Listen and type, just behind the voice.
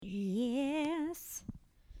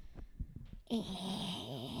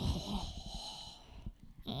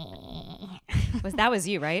That was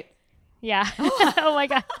you, right? Yeah. Oh my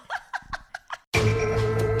God.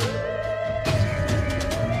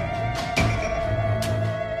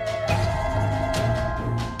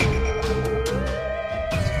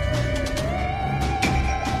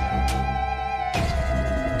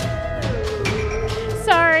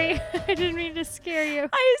 Sorry. I didn't mean to scare you.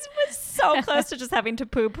 I was so close to just having to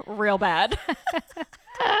poop real bad.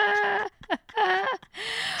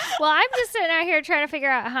 Well, I'm just sitting out here trying to figure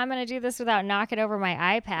out how I'm going to do this without knocking over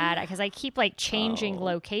my iPad because I keep like changing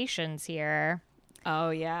locations here. Oh,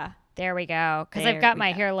 yeah. There we go. Because There I've got we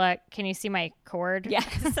my go. here. Look, can you see my cord?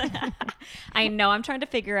 Yes. I know. I'm trying to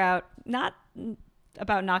figure out not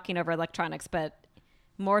about knocking over electronics, but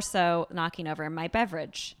more so knocking over my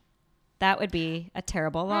beverage. That would be a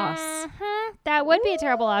terrible loss. Mhm. That would be a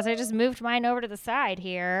terrible loss. I just moved mine over to the side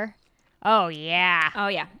here. Oh, yeah. Oh,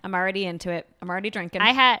 yeah. I'm already into it. I'm already drinking.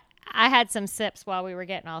 I had some sips while we were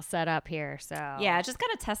getting all set up here. So Yeah, just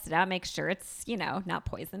gotta test it out. Make sure it's, not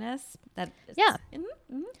poisonous. Yeah.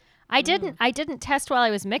 Mhm. I didn't test while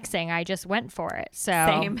I was mixing. I just went for it. So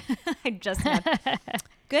Same. I just had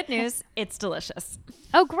good news. It's delicious.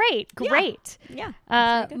 Oh, great. Yeah.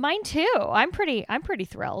 Mine too. I'm pretty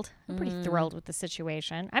thrilled. I'm pretty thrilled with the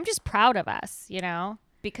situation. I'm just proud of us,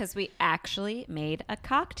 Because we actually made a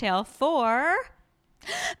cocktail for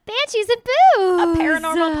Banshees and Booze, a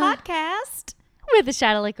paranormal podcast. with a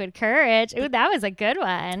shot of liquid courage. Ooh, that was a good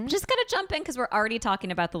one. Just gonna jump in because we're already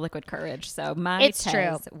talking about the liquid courage. So It's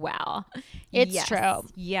true. Wow. It's Yes. true.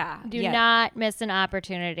 Yeah. Do not miss an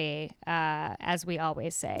opportunity, as we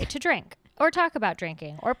always say, to drink or talk about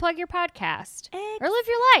drinking or plug your podcast or live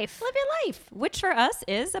your life. Live your life, which for us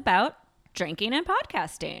is about drinking and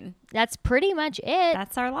podcasting. That's pretty much it.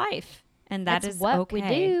 That's our life. And That's is what okay. we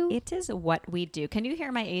do. It is what we do. Can you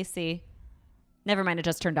hear my AC? Never mind. It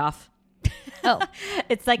just turned off. Oh,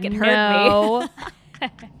 It's like it heard no. me.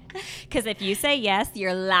 Because if you say yes,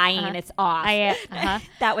 you're lying. It's off.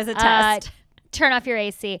 That was a test. Turn off your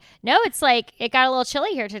AC. No, it's like it got a little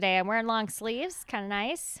chilly here today. I'm wearing long sleeves. Kind of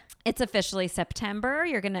nice. It's officially September.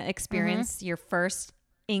 You're going to experience your first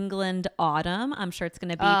England autumn. I'm sure it's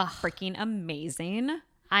going to be freaking amazing.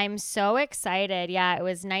 I'm so excited. Yeah, it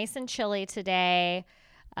was nice and chilly today.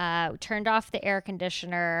 Turned off the air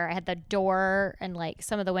conditioner. I had the door and like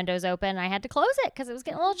some of the windows open. I had to close it because it was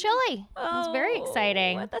getting a little chilly. It was very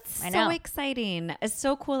exciting. That's I so know. exciting. It's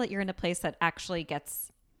so cool that you're in a place that actually gets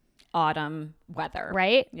autumn weather.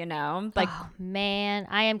 Right? Like Oh, man,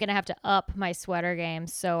 I am going to have to up my sweater game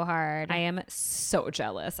so hard. I am so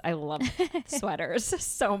jealous. I love sweaters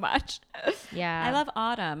so much. Yeah. I love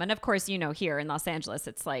autumn. And of course, here in Los Angeles,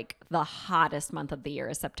 it's like the hottest month of the year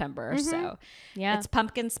is September. So Yeah. it's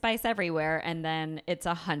pumpkin spice everywhere. And then it's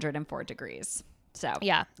 104 degrees. So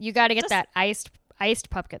Yeah, you got to get that iced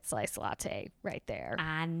pumpkin slice latte right there.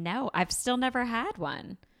 I know. I've still never had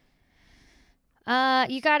one.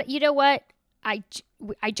 You know what? I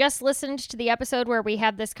just listened to the episode where we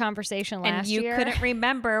had this conversation last And you year. couldn't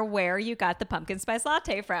remember where you got the pumpkin spice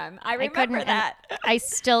latte from. I remember couldn't, that. I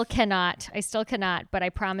still cannot, but I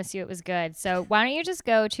promise you it was good. So why don't you just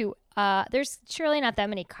go to, there's surely not that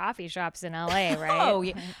many coffee shops in LA, right? Oh,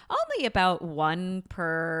 yeah. Only about one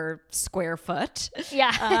per square foot.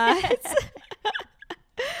 Yeah.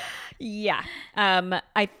 Yeah.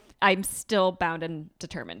 I'm still bound and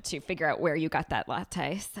determined to figure out where you got that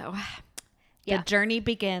latte. So the journey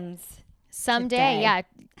begins Someday. today. Yeah.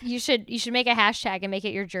 You should make a hashtag and make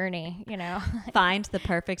it your journey, Find the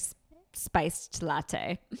perfect spiced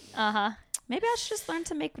latte. Uh-huh. Maybe I should just learn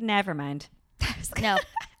to make. Never mind. No,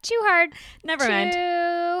 too hard. Never mind.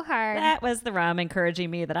 Too hard. That was the rum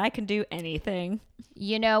encouraging me that I can do anything.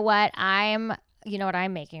 You know what I'm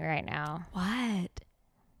making right now? What?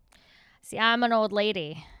 See, I'm an old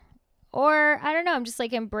lady. Or, I don't know, I'm just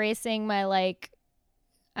like embracing my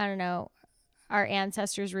our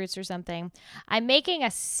ancestors' roots or something. I'm making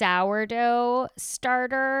a sourdough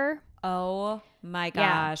starter. Oh my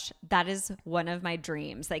gosh. That is one of my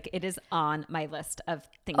dreams. Like it is on my list of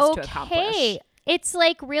things to accomplish. It's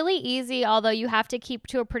like really easy, although you have to keep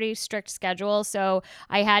to a pretty strict schedule. So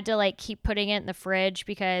I had to like keep putting it in the fridge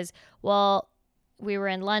because, we were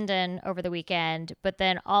in London over the weekend, but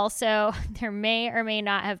then also there may or may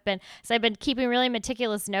not have been. So I've been keeping really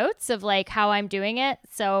meticulous notes of like how I'm doing it.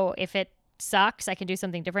 So if it sucks, I can do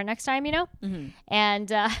something different next time, Mm-hmm.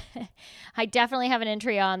 And I definitely have an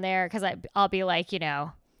entry on there because I'll be like, the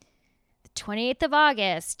 28th of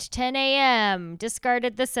August, 10 a.m.,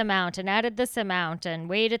 discarded this amount and added this amount and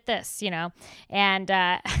weighed at this, And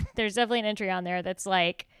there's definitely an entry on there that's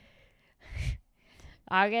like,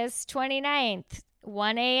 August 29th,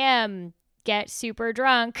 1 a.m., get super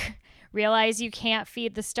drunk, realize you can't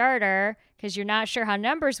feed the starter because you're not sure how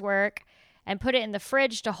numbers work, and put it in the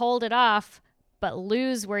fridge to hold it off, but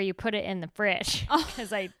lose where you put it in the fridge.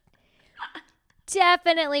 Because I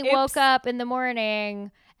definitely woke up in the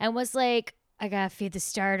morning and was like, I gotta feed the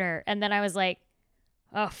starter. And then I was like,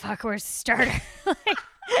 oh, fuck, where's the starter?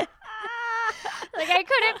 Like I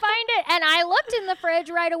couldn't find it. And I looked in the fridge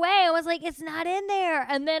right away and was like, it's not in there.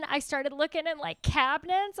 And then I started looking in like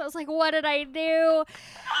cabinets. I was like, what did I do?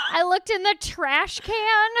 I looked in the trash can.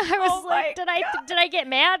 I was like, did I get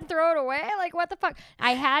mad and throw it away? Like, what the fuck?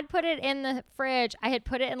 I had put it in the fridge. I had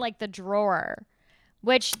put it in like the drawer,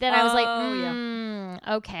 which then I was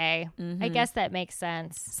like, okay. I guess that makes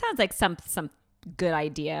sense. Sounds like some good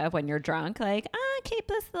idea when you're drunk. Like, keep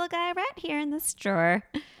this little guy right here in this drawer.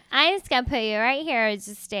 I'm just going to put you right here.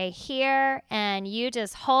 Just stay here, and you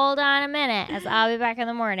just hold on a minute as I'll be back in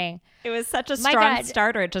the morning. It was such a strong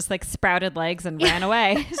starter. It just like sprouted legs and ran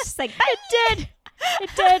away. It's just like, it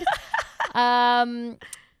did.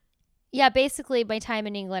 Yeah, basically my time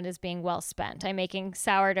in England is being well spent. I'm making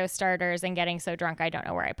sourdough starters and getting so drunk I don't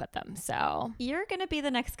know where I put them. So you're going to be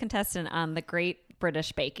the next contestant on the Great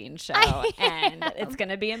British Baking Show, and it's going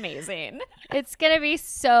to be amazing. It's going to be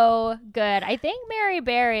so good. I think Mary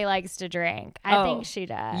Berry likes to drink. I think she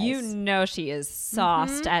does. You know she is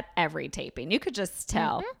sauced at every taping. You could just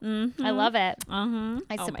tell. I love it.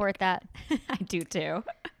 I support that. I do too.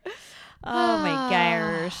 Oh my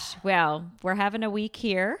gosh. Well, we're having a week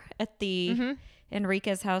here at the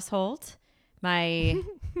Enriquez household. My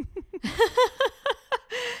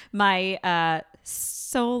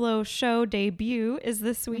solo show debut is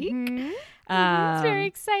this week. It's very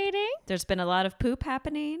exciting. There's been a lot of poop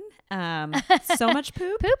happening. So much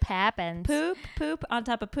poop. Poop happens. Poop on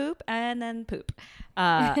top of poop and then poop.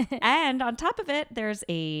 And on top of it, there's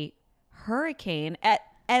a hurricane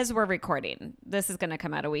as we're recording. This is going to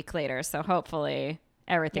come out a week later, so hopefully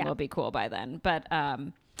everything will be cool by then. But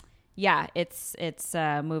yeah, it's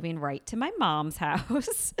moving right to my mom's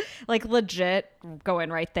house, like legit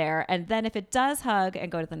going right there. And then if it does hug and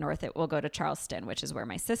go to the north, it will go to Charleston, which is where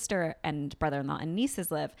my sister and brother-in-law and nieces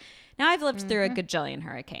live. Now I've lived through a gajillion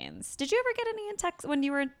hurricanes. Did you ever get any in Texas when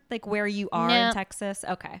you were like where you are in Texas?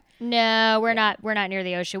 Okay. No, we're not near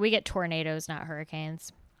the ocean. We get tornadoes, not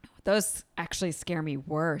hurricanes. Those actually scare me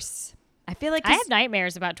worse. I feel like I have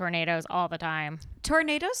nightmares about tornadoes all the time.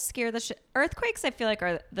 Tornadoes scare the shit. Earthquakes, I feel like,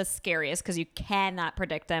 are the scariest because you cannot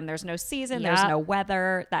predict them. There's no season. There's no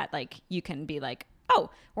weather that like you can be like,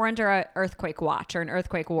 oh, we're under an earthquake watch or an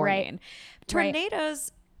earthquake warning.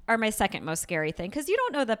 Tornadoes are my second most scary thing because you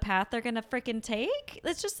don't know the path they're going to freaking take.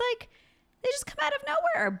 It's just like they just come out of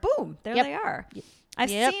nowhere. Boom. There they are.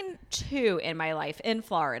 I've seen two in my life in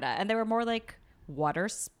Florida, and they were more like water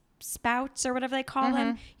spouts or whatever they call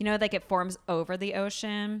them, you know, like it forms over the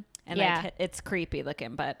ocean and like it's creepy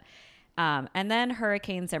looking, but and then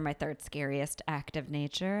hurricanes are my third scariest act of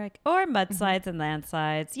nature, like, or mudslides and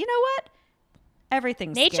landslides. You know what,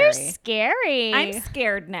 everything's nature's scary. I'm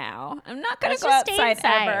scared now. I'm not gonna go outside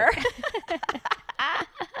ever.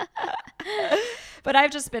 But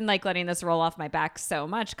I've just been like letting this roll off my back so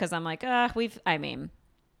much because I'm like,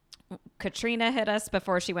 Katrina hit us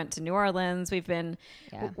before she went to New Orleans.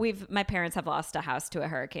 My parents have lost a house to a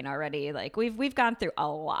hurricane already. Like we've gone through a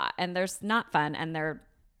lot, and there's not fun, and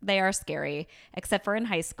they are scary, except for in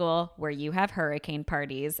high school where you have hurricane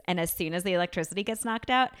parties. And as soon as the electricity gets knocked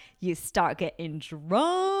out, you start getting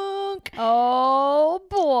drunk. Oh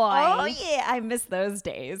boy. Oh yeah. I miss those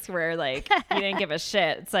days where like you didn't give a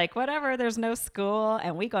shit. It's like, whatever, there's no school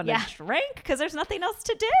and we gonna drink because there's nothing else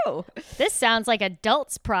to do. This sounds like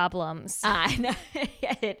adults' problems. I know.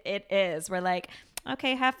 It is. We're like,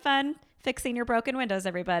 okay, have fun fixing your broken windows,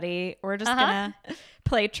 everybody. We're just gonna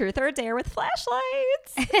play truth or dare with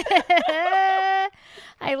flashlights.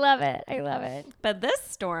 I love it. But this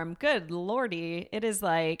storm, good lordy, it is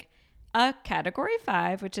like a category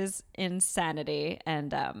 5, which is insanity,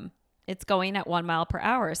 and it's going at 1 mile per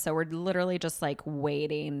hour. So we're literally just like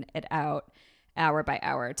waiting it out hour by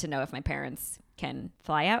hour to know if my parents can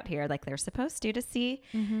fly out here like they're supposed to see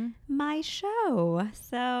my show.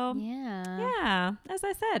 So yeah, as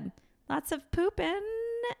I said, lots of pooping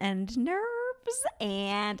and nerves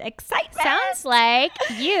and excitement. Sounds like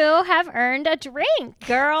you have earned a drink.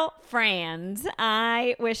 Girlfriend,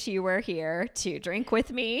 I wish you were here to drink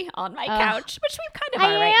with me on my couch, which we kind of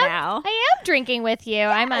are right now. I am drinking with you.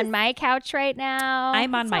 Yes. I'm on my couch right now.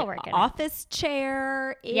 I'm on my office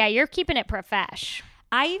chair. Yeah, you're keeping it profesh.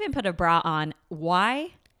 I even put a bra on.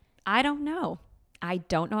 Why? I don't know. I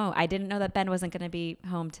didn't know that Ben wasn't going to be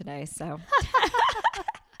home today, so...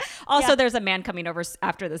 Also, there's a man coming over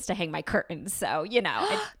after this to hang my curtains. So,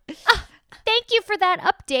 Thank you for that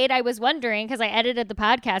update. I was wondering because I edited the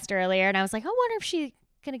podcast earlier and I was like, I wonder if she's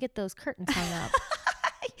going to get those curtains hung up.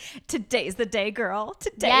 Today's the day, girl.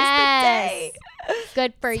 Today's the day.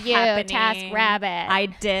 Good for you, Task Rabbit. I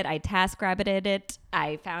did. I task rabbited it.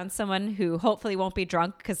 I found someone who hopefully won't be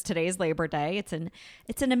drunk because today's Labor Day. It's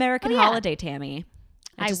an American holiday, Tammy.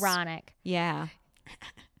 Ironic. Yeah.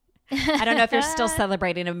 I don't know if you're still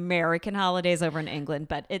celebrating American holidays over in England,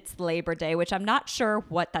 but it's Labor Day, which I'm not sure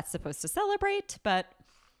what that's supposed to celebrate, but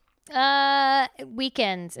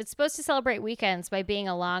weekends. It's supposed to celebrate weekends by being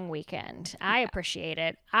a long weekend. I appreciate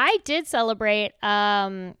it. I did celebrate,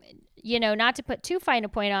 not to put too fine a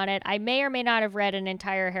point on it, I may or may not have read an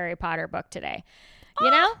entire Harry Potter book today.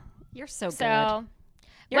 You're so good. I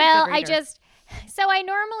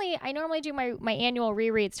normally do my annual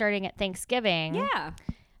reread starting at Thanksgiving. Yeah.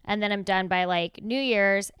 And then I'm done by like New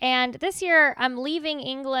Year's. And this year I'm leaving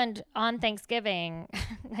England on Thanksgiving.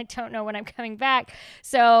 I don't know when I'm coming back.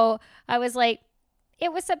 So I was like,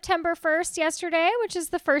 it was September 1st yesterday, which is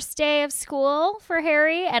the first day of school for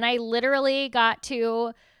Harry. And I literally got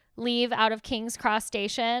to leave out of King's Cross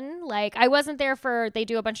Station. Like I wasn't there they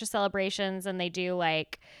do a bunch of celebrations and they do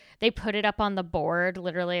like, they put it up on the board,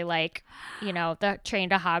 literally like, the train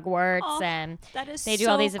to Hogwarts and they do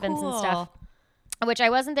all these events and stuff. Which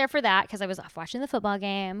I wasn't there for that because I was off watching the football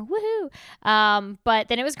game. Woohoo. But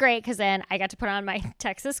then it was great because then I got to put on my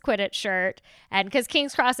Texas Quidditch shirt. And because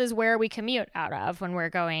King's Cross is where we commute out of when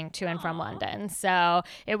we're going to and from London. So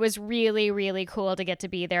it was really, really cool to get to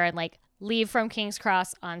be there and like leave from King's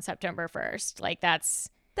Cross on September 1st. Like that's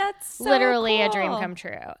so literally cool. A dream come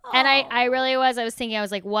true. And I really was. I was thinking, I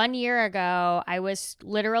was like 1 year ago, I was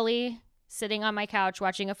literally sitting on my couch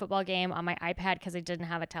watching a football game on my iPad because I didn't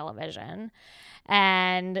have a television.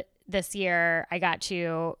 And this year I got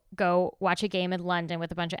to go watch a game in London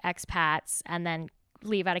with a bunch of expats and then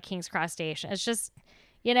leave out of King's Cross Station. It's just,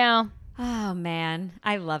 Oh, man.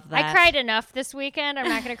 I love that. I cried enough this weekend. I'm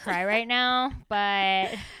not going to cry right now,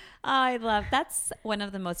 but that's one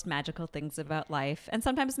of the most magical things about life. And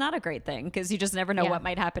sometimes not a great thing because you just never know what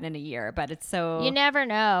might happen in a year. But it's so... You never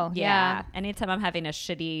know. Yeah. Anytime I'm having a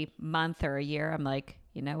shitty month or a year, I'm like,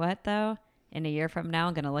 you know what, though? In a year from now,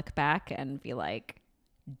 I'm going to look back and be like,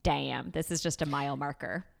 damn, this is just a mile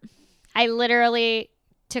marker. I literally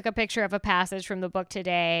took a picture of a passage from the book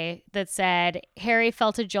today that said, Harry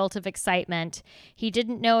felt a jolt of excitement. He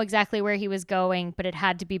didn't know exactly where he was going, but it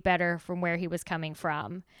had to be better from where he was coming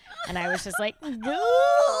from. And I was just like, all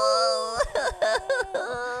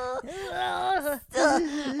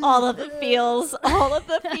of the feels. I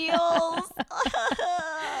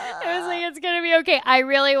was like, it's going to be okay. I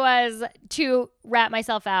really was to wrap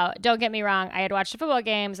myself out. Don't get me wrong. I had watched a football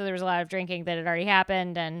game, so there was a lot of drinking that had already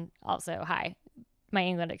happened. And also, my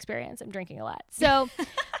England experience. I'm drinking a lot. So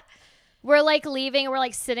we're like leaving, we're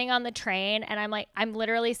like sitting on the train. And I'm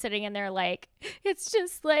literally sitting in there like, it's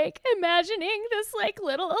just like imagining this like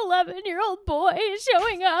little 11-year-old boy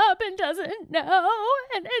showing up and doesn't know.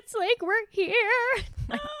 And it's like, we're here.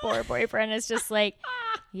 My poor boyfriend is just like,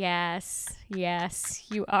 yes,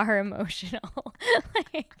 you are emotional.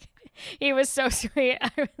 Like, he was so sweet. I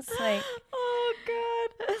was like, oh God.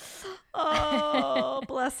 Oh,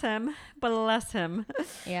 bless him.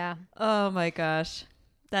 Yeah. Oh my gosh.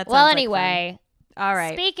 That's well, anyway. Fun. All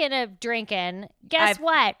right. Speaking of drinking, guess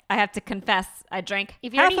what? I have to confess, I drank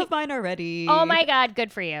half of mine already. Oh my God.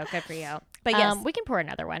 Good for you. But yes, we can pour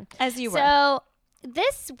another one. As you were. So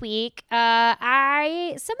this week,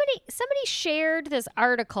 somebody shared this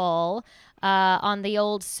article on the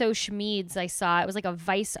old social meds I saw. It was like a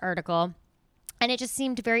Vice article. And it just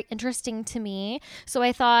seemed very interesting to me. So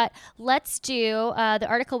I thought, let's do, the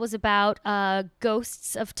article was about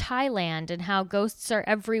ghosts of Thailand and how ghosts are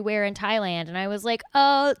everywhere in Thailand. And I was like,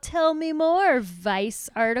 oh, tell me more, Vice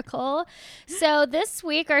article. So this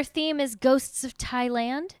week, our theme is ghosts of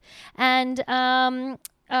Thailand. And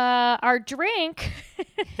our drink,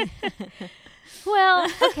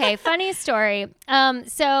 well, okay, funny story.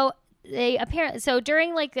 So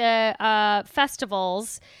during like the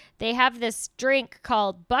festivals, they have this drink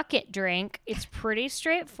called bucket drink. It's pretty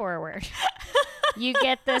straightforward. You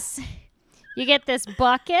get this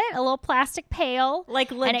bucket, a little plastic pail.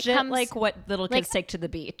 Like legit, like what little kids take to the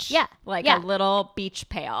beach. Yeah. Like a little beach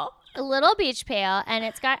pail. A little beach pail, and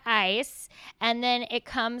it's got ice. And then it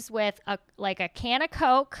comes with a can of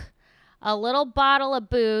Coke, a little bottle of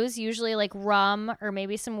booze, usually like rum or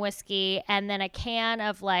maybe some whiskey, and then a can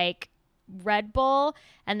of like Red Bull,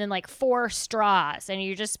 and then like 4 straws, and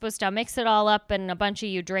you're just supposed to mix it all up and a bunch of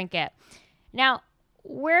you drink it. Now,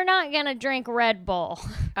 we're not going to drink Red Bull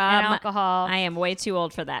and alcohol. I am way too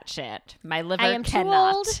old for that shit. My liver I am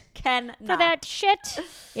cannot. too old cannot. for that shit.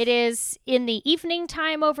 It is in the evening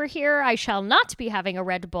time over here. I shall not be having a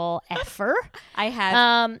Red Bull ever. I have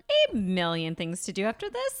a million things to do after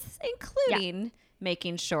this, including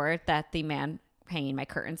making sure that the man hanging my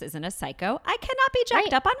curtains isn't a psycho. I cannot be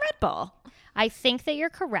jacked up on Red Bull. I think that you're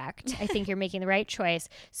correct. I think you're making the right choice.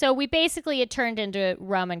 So it turned into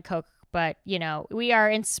rum and Coke. But, we are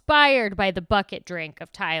inspired by the bucket drink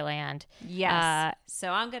of Thailand. Yes. So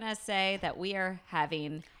I'm going to say that we are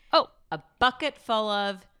having a bucket full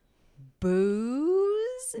of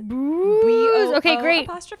booze. Booze. Okay, great.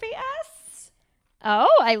 Apostrophe S.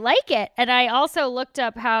 Oh, I like it. And I also looked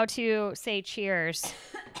up how to say cheers.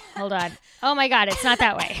 Hold on. Oh, my God. It's not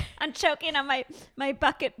that way. I'm choking on my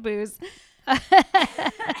bucket booze.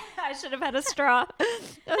 I should have had a straw.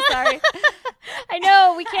 Oh, sorry. I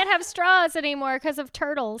know we can't have straws anymore because of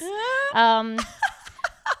turtles.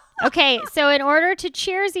 Okay, so in order to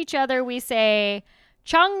cheers each other, we say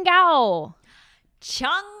Chong Gao.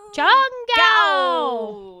 Chong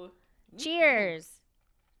Gao. Cheers.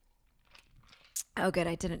 Oh, good.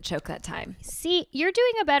 I didn't choke that time. See, you're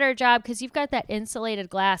doing a better job because you've got that insulated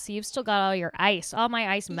glass. So you've still got all your ice. All my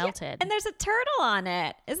ice melted. And there's a turtle on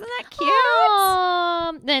it. Isn't that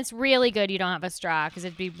cute? Then it's really good you don't have a straw because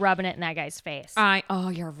it'd be rubbing it in that guy's face. Oh,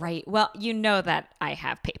 you're right. Well, you know that I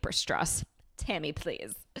have paper straws. Tammy,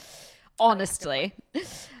 please. Honestly.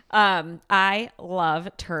 I love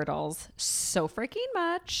turtles so freaking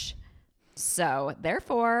much. So,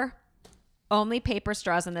 therefore, only paper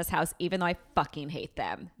straws in this house, even though I fucking hate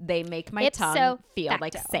them. They make my tongue feel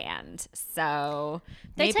like sand. So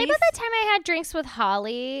did I tell you about that time I had drinks with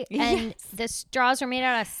Holly and the straws were made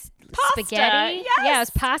out of spaghetti? Yes. Yeah, it was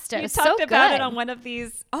pasta. It was so good. You talked about it on one of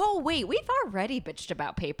these. Oh, wait. We've already bitched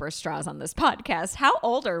about paper straws on this podcast. How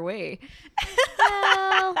old are we?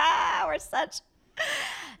 Well, we're such...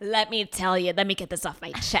 Let me tell you. Let me get this off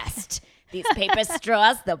my chest. These paper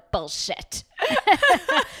straws, the bullshit.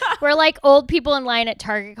 We're like old people in line at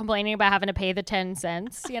Target complaining about having to pay the 10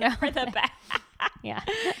 cents, For the back. Yeah.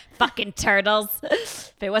 Fucking turtles.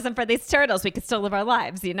 If it wasn't for these turtles, we could still live our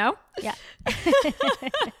lives, Yeah.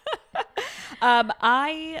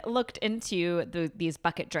 I looked into these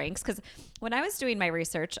bucket drinks because when I was doing my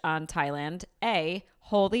research on Thailand,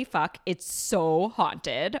 holy fuck, it's so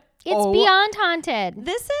haunted. It's beyond haunted.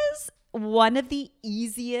 This is one of the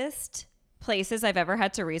easiest places I've ever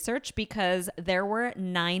had to research because there were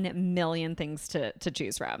 9 million things to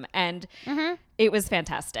choose from. And it was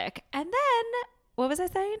fantastic. And then, what was I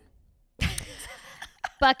saying?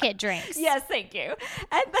 Bucket drinks. Yes, thank you.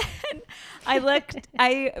 And then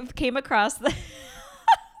I came across these.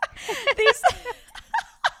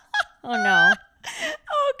 Oh, no.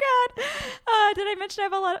 Oh, God. Did I mention I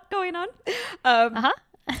have a lot going on?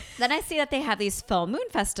 Then I see that they have these full moon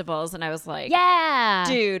festivals, and I was like, yeah,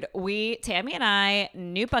 dude, Tammy and I,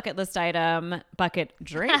 new bucket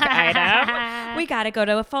drink item, we got to go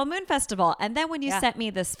to a full moon festival. And then when you sent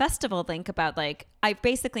me this festival link about I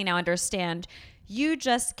basically now understand you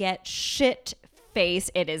just get shit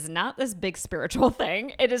faced. It is not this big spiritual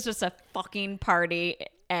thing. It is just a fucking party,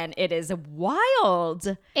 and it is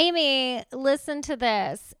wild. Amy, listen to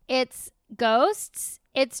this. It's ghosts.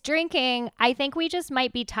 It's drinking. I think we just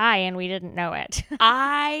might be Thai and we didn't know it.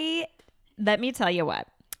 Let me tell you what.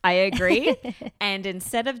 I agree. And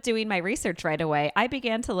instead of doing my research right away, I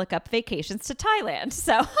began to look up vacations to Thailand.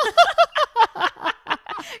 So,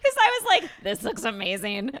 because I was like, this looks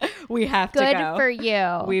amazing. We have to go. Good for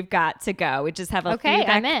you. We've got to go. We just have a few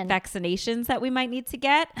vaccinations that we might need to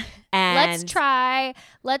get. And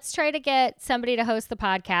let's try to get somebody to host the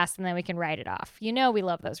podcast and then we can write it off. We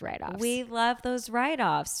love those write-offs. We love those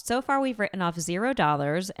write-offs. So far, we've written off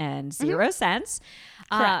 $0 and 0 cents.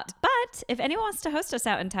 Correct. But if anyone wants to host us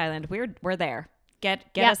out in Thailand, we're there. Get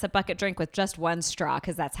us a bucket drink with just one straw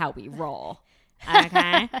because that's how we roll.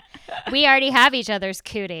 Okay. We already have each other's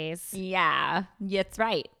cooties. Yeah, that's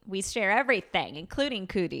right. We share everything, including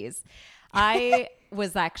cooties. I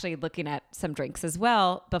was actually looking at some drinks as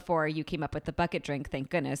well before you came up with the bucket drink, thank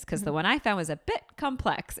goodness, because the one I found was a bit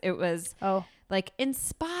complex. It was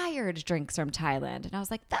inspired drinks from Thailand. And I was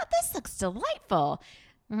like, this looks delightful.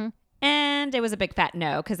 Mm-hmm. And it was a big fat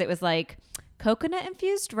no, because it was coconut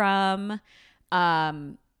infused rum, fresh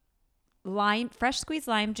squeezed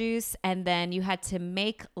lime juice, and then you had to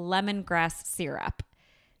make lemongrass syrup.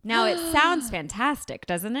 Now it sounds fantastic,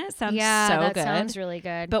 doesn't it? Sounds so that good. sounds really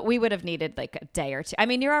good. But we would have needed like a day or two. I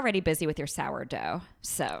mean, you're already busy with your sourdough,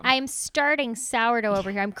 so I'm starting sourdough over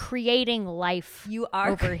here. I'm creating life. you are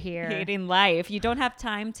over here. creating life. You don't have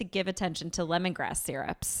time to give attention to lemongrass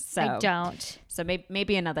syrups. So I don't. So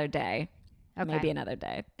maybe another day. Okay. Maybe another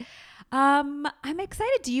day. I'm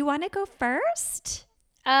excited. Do you want to go first?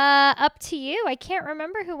 Up to you. I can't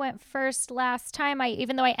remember who went first last time.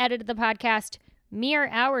 Even though I edited the podcast mere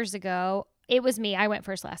hours ago, it was me. I went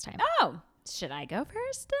first last time. Oh, should I go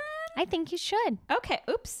first then? I think you should. Okay.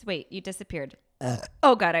 Oops. Wait, you disappeared.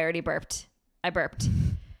 Oh, God, I already burped. I burped.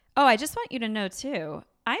 Oh, I just want you to know, too,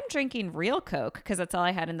 I'm drinking real Coke because that's all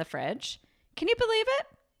I had in the fridge. Can you believe it?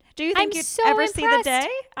 Do you think I'm you'd so ever see the impressed. day?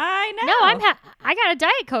 I know. No, I got a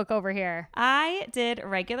Diet Coke over here. I did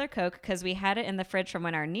regular Coke because we had it in the fridge from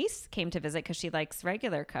when our niece came to visit because she likes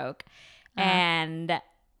regular Coke. And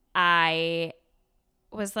I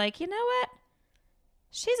was like, you know what?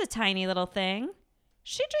 She's a tiny little thing.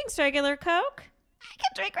 She drinks regular Coke. I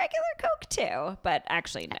can drink regular Coke too. But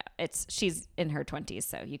actually, no. She's in her 20s,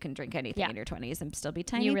 so you can drink anything in your 20s and still be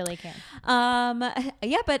tiny. You really can.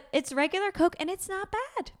 Yeah, but it's regular Coke and it's not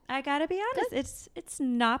bad. I gotta be honest. It's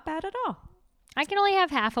not bad at all. I can only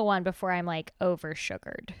have half a one before I'm like over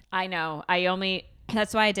sugared. I know.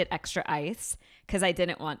 That's why I did extra ice because I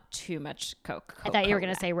didn't want too much Coke. I thought you were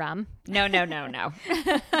going to say rum. No. The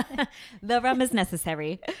rum is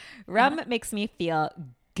necessary. Rum makes me feel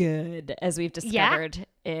good, as we've discovered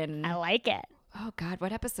in. I like it. Oh God,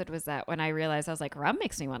 what episode was that? When I realized I was like, rum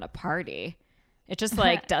makes me want to party. It just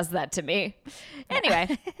like does that to me.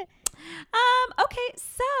 Anyway. Okay,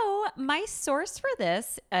 so my source for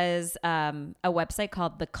this is a website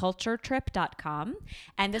called theculturetrip.com.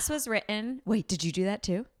 And this was written. Wait, did you do that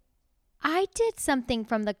too? I did something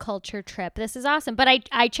from the culture trip. This is awesome. But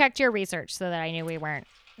I checked your research so that I knew we weren't.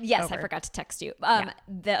 Yes, over. I forgot to text you.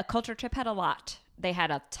 The culture trip had a lot. They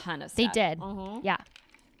had a ton of stuff. They did. Yeah.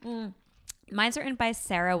 Mine's written by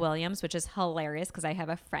Sarah Williams, which is hilarious because I have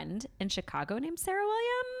a friend in Chicago named Sarah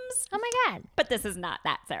Williams. Oh my God. But this is not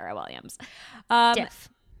that Sarah Williams. Diff.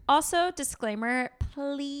 Also, disclaimer,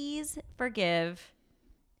 please forgive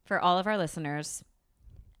for all of our listeners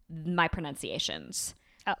my pronunciations.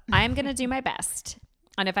 Oh. I'm going to do my best.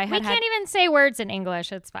 And if I We can't even say words in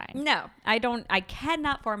English. It's fine. No, I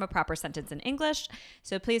cannot form a proper sentence in English.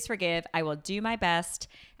 So please forgive. I will do my best.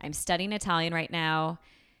 I'm studying Italian right now.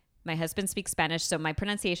 My husband speaks Spanish, so my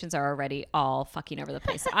pronunciations are already all fucking over the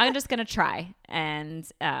place. So I'm just going to try. And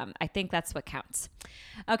I think that's what counts.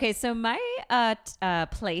 Okay, so my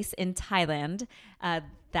place in Thailand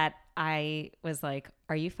that I was like,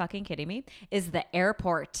 are you fucking kidding me? Is the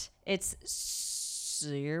airport.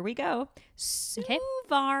 Here we go. Okay.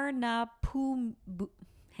 Suvarnabhumi.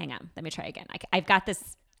 Hang on. Let me try again. I've got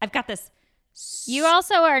this. You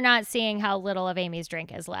also are not seeing how little of Amy's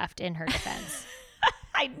drink is left in her defense.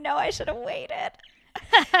 I know I should have waited.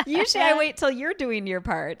 Usually I wait till you're doing your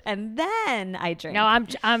part and then I drink. No, I'm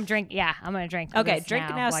drinking. Yeah, I'm going to drink. Okay, this drink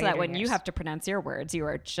now while so that when yours. you have to pronounce your words, you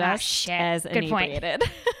are just as Good point. inebriated.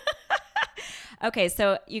 Okay,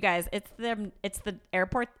 so you guys, it's the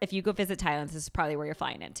airport. If you go visit Thailand, this is probably where you're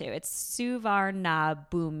flying into. It's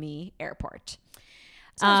Suvarnabhumi Airport.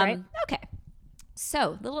 Sounds right. Okay,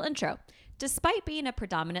 so little intro. Despite being a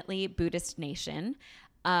predominantly Buddhist nation,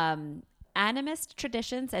 animist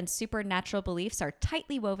traditions and supernatural beliefs are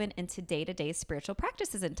tightly woven into day-to-day spiritual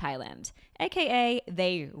practices in Thailand, aka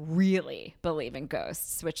they really believe in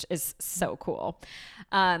ghosts, which is so cool.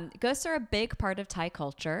 Ghosts are a big part of Thai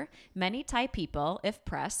culture. Many Thai people, if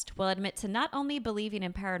pressed, will admit to not only believing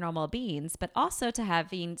in paranormal beings, but also to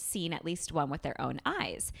having seen at least one with their own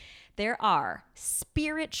eyes. There are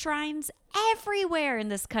spirit shrines everywhere in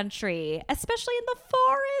this country, especially in the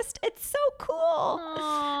forest. It's so cool. Aww.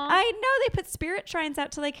 I know they put spirit shrines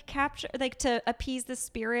out to to appease the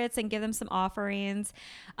spirits and give them some offerings.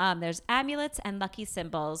 There's amulets and lucky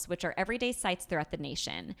symbols, which are everyday sights throughout the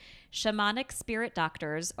nation. Shamanic spirit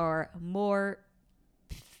doctors or more.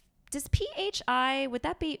 Does PHI, would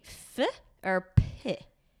that be F or P?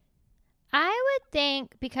 I would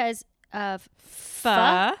think because of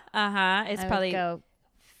Pho. It's I probably would go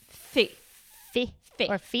Fee. fee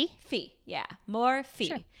or fee. Fee, yeah. More fee.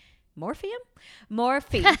 Sure. Morphium? More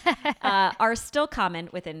fee are still common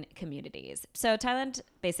within communities. So Thailand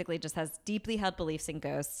basically just has deeply held beliefs in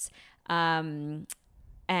ghosts. And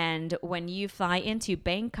when you fly into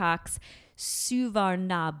Bangkok's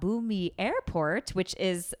Suvarnabhumi Airport, which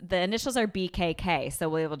is, the initials are BKK, so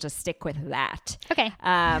we will just stick with that. Okay.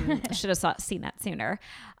 Should have seen that sooner.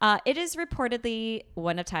 It is reportedly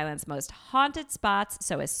one of Thailand's most haunted spots.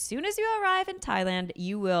 So as soon as you arrive in Thailand,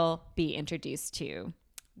 you will be introduced to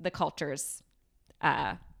the culture's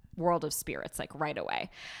world of spirits, like right away.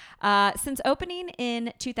 Since opening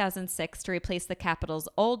in 2006 to replace the capital's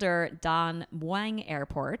older Don Mueang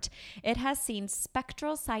Airport, it has seen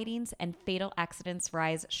spectral sightings and fatal accidents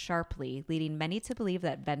rise sharply, leading many to believe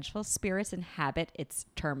that vengeful spirits inhabit its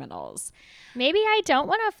terminals. Maybe I don't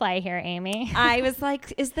want to fly here, Amy. I was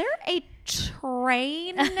like, is there a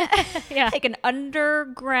train? Yeah. Like an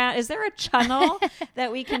underground, is there a channel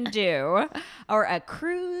that we can do? Or a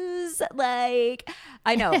cruise? Like,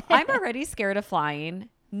 I know, I'm already scared of flying.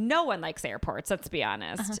 No one likes airports, let's be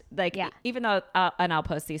honest. Like, even though, and I'll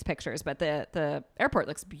post these pictures, but the airport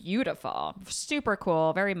looks beautiful, super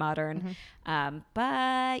cool, very modern.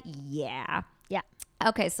 But yeah. Yeah.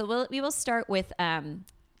 Okay, so we will start with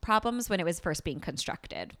problems when it was first being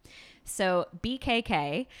constructed. So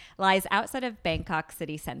BKK lies outside of Bangkok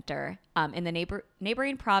city center in the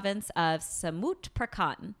neighboring province of Samut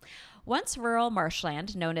Prakan. Once rural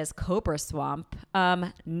marshland known as Cobra Swamp.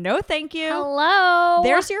 No, thank you. Hello.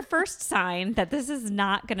 There's your first sign that this is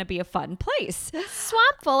not going to be a fun place.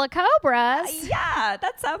 Swamp full of cobras. Yeah,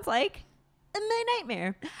 that sounds like my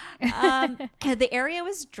nightmare. The area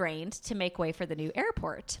was drained to make way for the new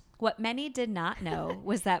airport. What many did not know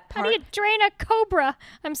was that How do you drain a cobra?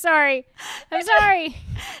 I'm sorry.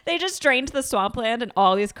 They just drained the swampland, and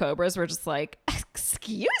all these cobras were just like,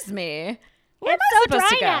 excuse me. Where It's am I so supposed dry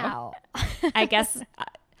to go? now. I guess.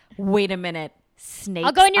 Wait a minute. Snakes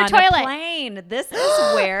I'll go in your on toilet. a plane. This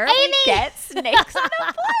is where we Amy! get snakes on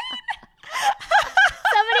a plane.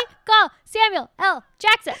 Somebody call Samuel L.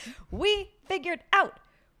 Jackson. We figured out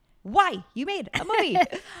why you made a movie.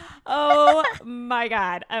 Oh my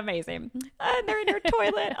God. Amazing. And they're in your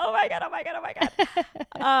toilet. Oh my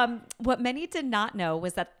God. What many did not know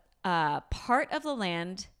was that part of the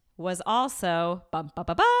land was also an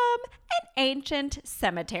ancient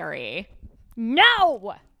cemetery.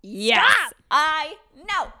 No. Yes. Stop! I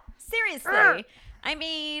know. Seriously. I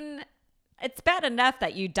mean, it's bad enough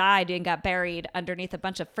that you died and got buried underneath a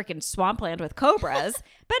bunch of freaking swampland with cobras,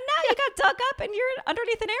 but now you got dug up and you're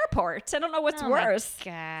underneath an airport. I don't know what's worse.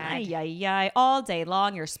 God. Ay. All day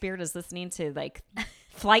long, your spirit is listening to like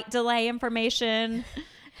flight delay information.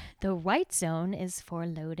 The white zone is for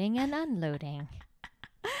loading and unloading.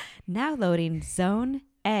 Now loading Zone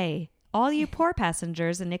A. All you poor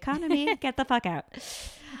passengers in economy, get the fuck out.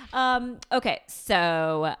 Okay,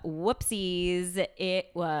 so whoopsies.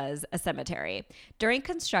 It was a cemetery. During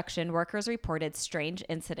construction, workers reported strange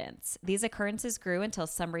incidents. These occurrences grew until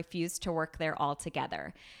some refused to work there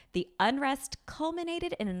altogether. The unrest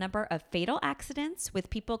culminated in a number of fatal accidents,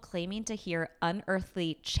 with people claiming to hear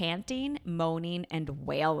unearthly chanting, moaning, and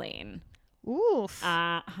wailing. Oof.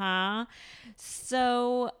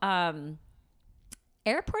 So,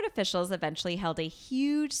 airport officials eventually held a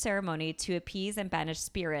huge ceremony to appease and banish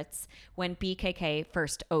spirits when BKK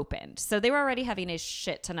first opened. So they were already having a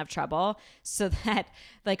shit ton of trouble, so that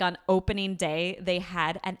like on opening day, they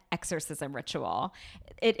had an exorcism ritual.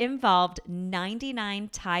 It involved 99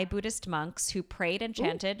 Thai Buddhist monks who prayed and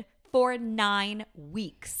chanted for 9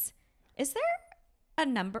 weeks. Is there a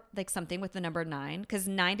number, like something with the number 9? Because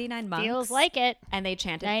 99 monks. Feels like it. And they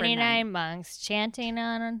chanted 99 for 9. monks chanting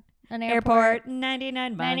on an Airport,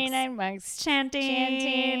 99 monks. 99 monks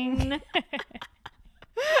chanting.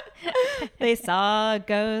 They saw a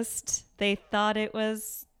ghost. They thought it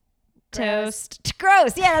was toast.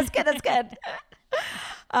 Gross. Yeah, that's good.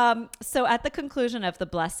 So at the conclusion of the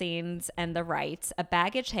blessings and the rites, a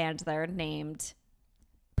baggage handler named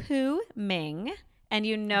Poo Ming, and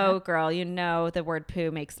girl, the word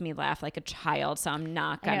poo makes me laugh like a child, so I'm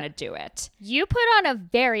not going to do it. You put on a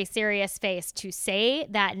very serious face to say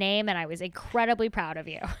that name, and I was incredibly proud of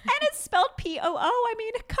you. And it's spelled P-O-O. I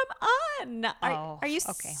mean, come on. Are you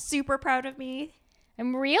super proud of me?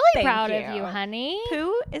 I'm really proud of you, honey.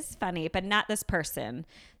 Pooh is funny, but not this person.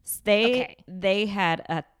 They had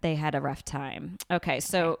a rough time. Okay,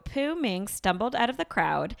 so Poo Ming stumbled out of the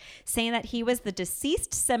crowd, saying that he was the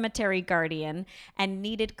deceased cemetery guardian and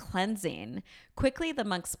needed cleansing. Quickly, the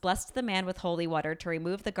monks blessed the man with holy water to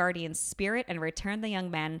remove the guardian's spirit and return the young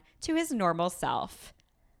man to his normal self.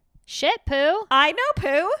 Shit, Pooh. I know,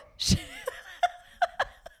 Pooh.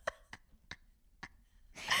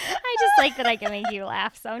 I just like that I can make you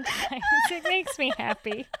laugh sometimes. It makes me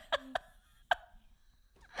happy.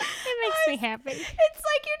 It makes me happy. It's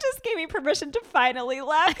like you just gave me permission to finally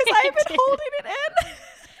laugh because I've been holding it in.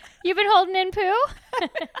 You've been holding in poo?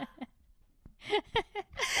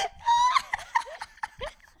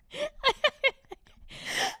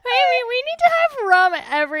 Maybe we need to have rum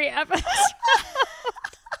every episode.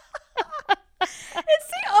 It's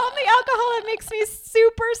the only alcohol that makes me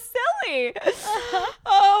super silly.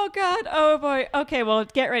 Oh, God. Oh, boy. Okay, well,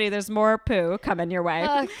 get ready. There's more poo coming your way.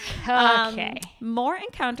 Okay. More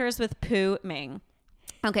encounters with Pu Ming.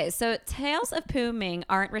 Okay, so tales of Pu Ming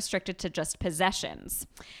aren't restricted to just possessions.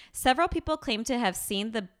 Several people claim to have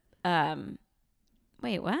seen the...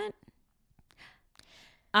 wait, what?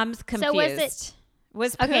 I'm confused.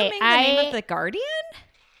 Was Pu Ming the name of the Guardian?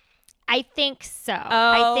 I think so. Oh,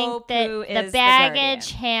 I think Pu that is the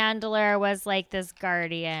baggage handler was like, this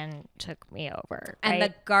guardian took me over. And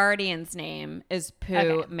right? the Guardian's name is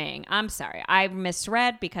Pu Ming. I'm sorry. I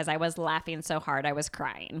misread because I was laughing so hard I was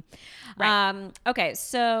crying. Right. Okay,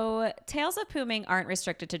 so tales of Pu Ming aren't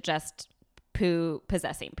restricted to just poo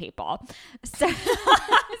possessing people. So,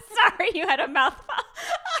 sorry you had a mouthful.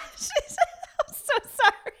 I'm so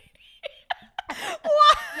sorry.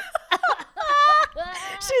 What?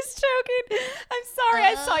 She's choking. I'm sorry.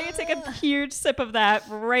 I saw you take a huge sip of that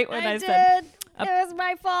right when I said it was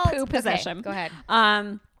my fault. poo possession. Okay, go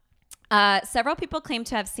ahead. Several people claim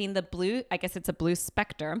to have seen the blue, I guess it's a blue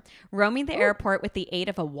specter, roaming the airport with the aid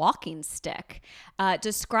of a walking stick.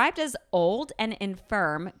 Described as old and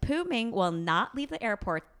infirm, Pu Ming will not leave the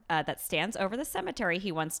airport that stands over the cemetery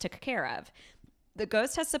he once took care of. The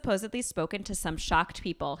ghost has supposedly spoken to some shocked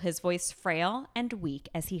people, his voice frail and weak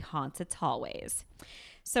as he haunts its hallways.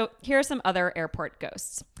 So here are some other airport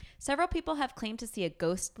ghosts. Several people have claimed to see a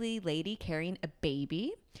ghostly lady carrying a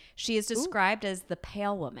baby. She is described as the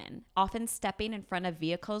Pale Woman, often stepping in front of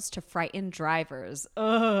vehicles to frighten drivers.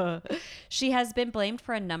 Ugh. She has been blamed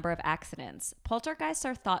for a number of accidents. Poltergeists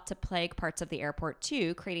are thought to plague parts of the airport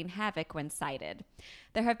too, creating havoc when sighted.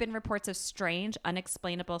 There have been reports of strange,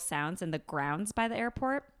 unexplainable sounds in the grounds by the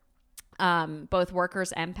airport. Both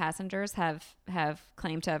workers and passengers have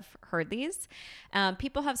claimed to have heard these.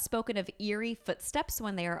 People have spoken of eerie footsteps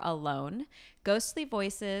when they are alone, ghostly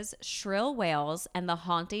voices, shrill wails, and the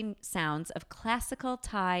haunting sounds of classical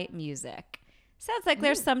Thai music. Sounds like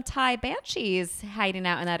there's some Thai banshees hiding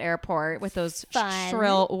out in that airport with those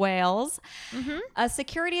shrill wails. Mm-hmm. A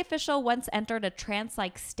security official once entered a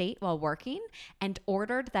trance-like state while working and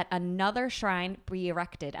ordered that another shrine be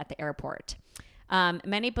erected at the airport.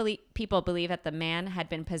 Many people believe that the man had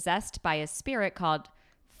been possessed by a spirit called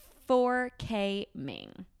 4K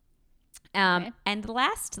Ming. And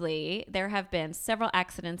lastly, there have been several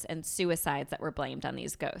accidents and suicides that were blamed on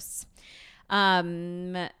these ghosts.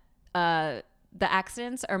 The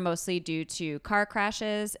accidents are mostly due to car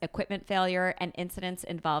crashes, equipment failure, and incidents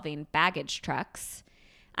involving baggage trucks.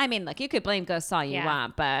 I mean, look, you could blame ghosts all you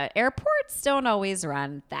want, but airports don't always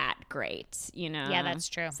run that great, you know? Yeah, that's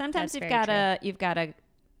true. Sometimes you've got to,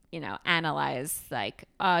 analyze, like,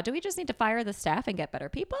 do we just need to fire the staff and get better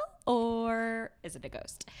people? Or is it a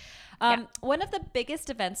ghost? One of the biggest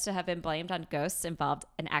events to have been blamed on ghosts involved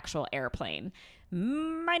an actual airplane.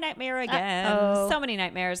 My nightmare again. So many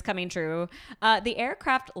nightmares coming true. The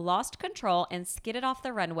aircraft lost control and skidded off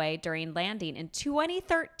the runway during landing in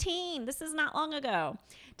 2013. This is not long ago.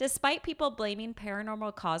 Despite people blaming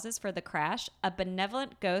paranormal causes for the crash, a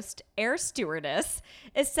benevolent ghost air stewardess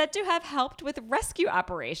is said to have helped with rescue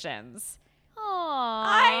operations. Aww.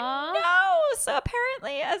 I know. So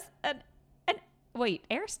apparently, as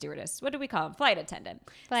air stewardess. What do we call them? Flight attendant.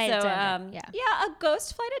 Flight attendant. Yeah, a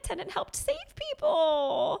ghost flight attendant helped save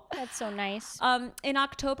people. That's so nice. In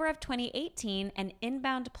October of 2018, an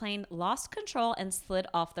inbound plane lost control and slid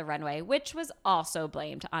off the runway, which was also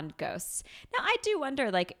blamed on ghosts. Now, I do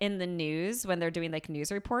wonder, like, in the news, when they're doing, like,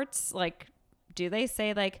 news reports, like, do they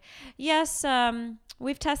say, like, yes,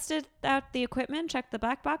 we've tested out the equipment, checked the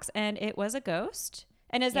black box, and it was a ghost?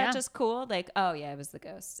 And is that just cool? Like, oh, yeah, it was the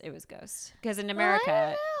ghost. It was ghost. Because in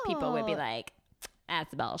America, people would be like,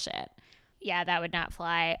 that's bullshit. Yeah, that would not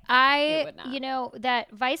fly. It would not. You know,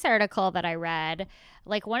 that Vice article that I read,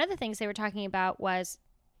 like, one of the things they were talking about was,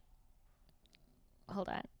 hold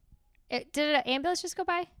on. Did an ambulance just go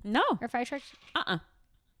by? No. Or fire truck?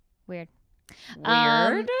 Weird.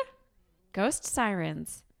 Ghost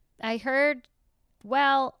sirens. I heard,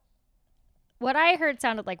 what I heard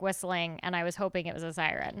sounded like whistling, and I was hoping it was a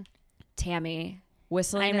siren. Tammy,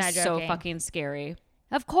 whistling is so fucking scary.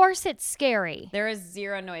 Of course it's scary. There is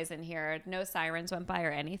zero noise in here. No sirens went by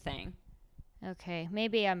or anything. Okay,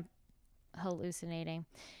 maybe I'm hallucinating.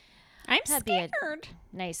 I'm scared.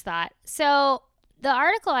 Nice thought. So the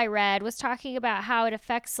article I read was talking about how it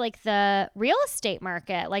affects, like, the real estate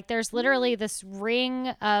market. Like, there's literally this ring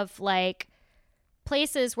of, like,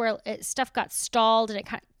 places where stuff got stalled and it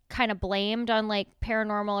kind of blamed on like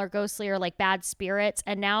paranormal or ghostly or like bad spirits,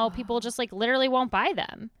 and now people just like literally won't buy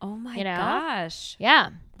them. Oh my gosh.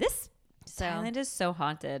 Yeah. This Thailand is so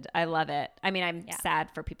haunted. I love it. I mean, I'm sad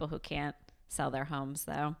for people who can't sell their homes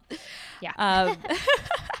though. Yeah.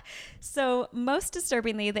 So most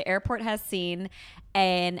disturbingly, the airport has seen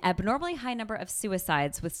an abnormally high number of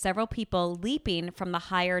suicides, with several people leaping from the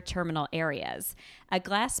higher terminal areas. A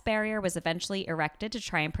glass barrier was eventually erected to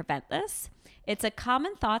try and prevent this. It's a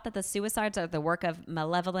common thought that the suicides are the work of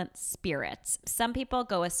malevolent spirits. Some people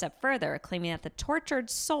go a step further, claiming that the tortured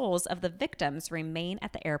souls of the victims remain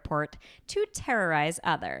at the airport to terrorize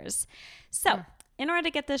others. So, in order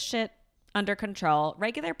to get this shit under control,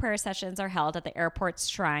 regular prayer sessions are held at the airport's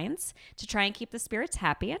shrines to try and keep the spirits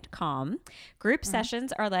happy and calm. Group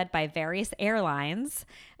sessions are led by various airlines,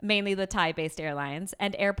 mainly the Thai-based airlines,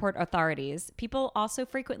 and airport authorities. People also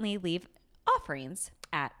frequently leave offerings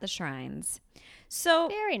at the shrines. So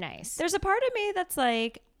very nice. There's a part of me that's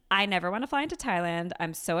like, I never want to fly into Thailand.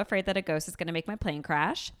 I'm so afraid that a ghost is going to make my plane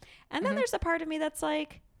crash. And then there's a part of me that's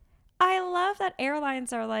like, I love that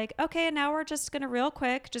airlines are like, okay, now we're just going to real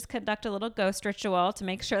quick just conduct a little ghost ritual to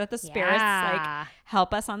make sure that the spirits like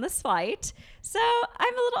help us on this flight. So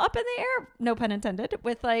I'm a little up in the air, no pun intended,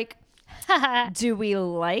 with like, do we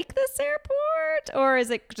like this airport? Or is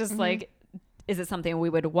it just like, is it something we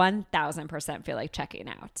would 1000% feel like checking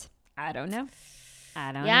out? I don't know.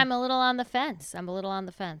 Yeah, I'm a little on the fence.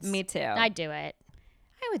 Me too. I'd do it.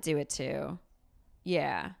 I would do it too.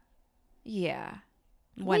 Yeah. Yeah.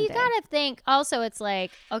 Well, you gotta think also, it's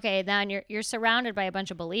like, okay, then you're surrounded by a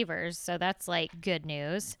bunch of believers, so that's like good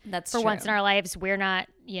news. That's for true. Once in our lives, we're not,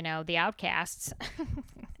 the outcasts.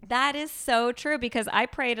 That is so true, because I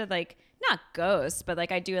pray to like, not ghosts, but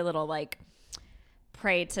like I do a little like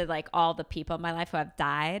pray to like all the people in my life who have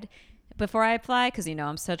died before I fly, because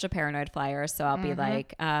I'm such a paranoid flyer. So I'll be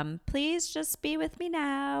like, please just be with me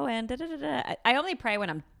now, and da, da, da, da. I only pray when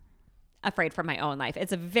I'm afraid for my own life.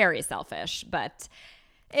 It's a very selfish, but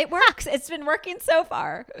it works. It's been working so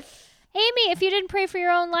far. Amy, if you didn't pray for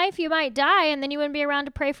your own life, you might die, and then you wouldn't be around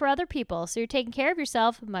to pray for other people. So you're taking care of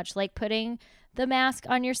yourself, much like putting the mask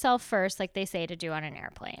on yourself first, like they say to do on an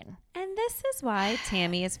airplane. And this is why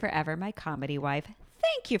Tammy is forever my comedy wife.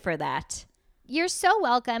 Thank you for that. You're so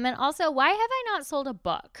welcome. And also, why have I not sold a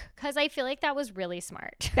book? Because I feel like that was really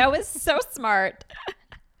smart. That was so smart.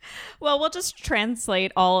 Well, we'll just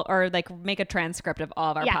translate all, or like make a transcript of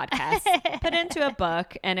all of our podcasts, put into a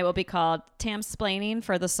book, and it will be called Tamsplaining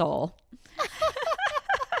for the Soul.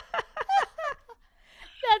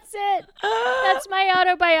 That's it. That's my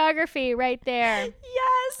autobiography right there.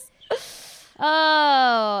 Yes.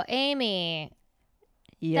 Oh, Amy.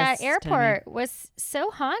 Yes, that airport was so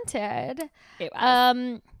haunted. It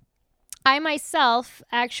was. I myself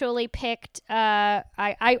actually picked,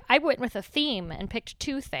 I went with a theme and picked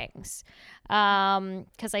two things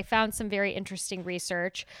because I found some very interesting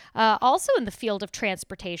research. Also in the field of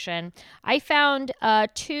transportation, I found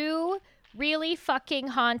two really fucking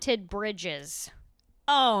haunted bridges.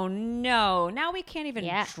 Oh, no. Now we can't even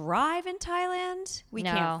drive in Thailand? We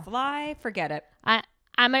can't fly? Forget it.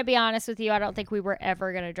 I'm going to be honest with you. I don't think we were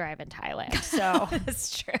ever going to drive in Thailand. So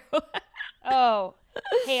that's true. Oh,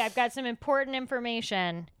 hey, I've got some important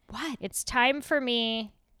information. What? It's time for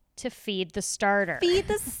me to feed the starter. Feed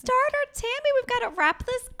the starter, Tammy. We've got to wrap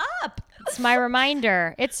this up. It's my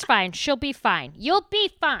reminder. It's fine. She'll be fine. You'll be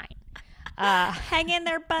fine. Hang in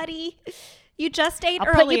there, buddy. You just ate earlier.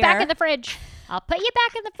 I'll put you back in the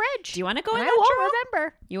fridge. Do you want to go in that that drawer? drawer?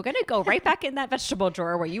 Remember. You're going to go right back in that vegetable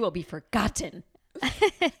drawer where you will be forgotten.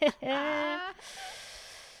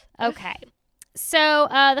 Okay. So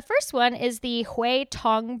the first one is the Hue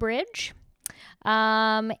Tong Bridge.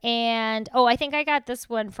 And I think I got this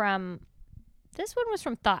one was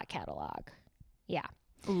from Thought Catalog. Yeah.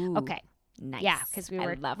 Ooh, okay. Nice. Yeah, because we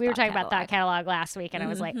were talking about Thought Catalog last week, and I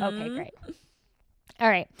was like, okay, great. All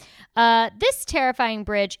right. This terrifying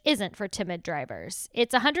bridge isn't for timid drivers.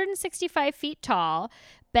 It's 165 feet tall,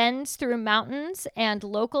 bends through mountains, and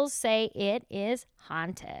locals say it is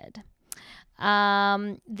haunted.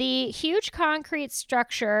 The huge concrete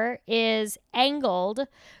structure is angled,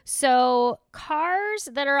 so cars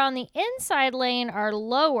that are on the inside lane are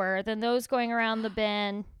lower than those going around the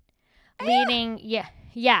bend, leading.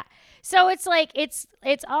 Yeah. So it's like it's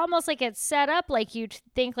almost like it's set up like you'd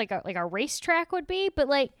think like a racetrack would be, but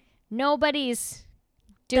like nobody's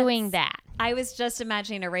doing that. I was just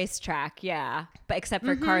imagining a racetrack, yeah, but except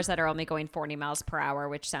for cars that are only going 40 miles per hour,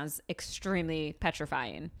 which sounds extremely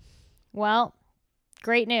petrifying. Well,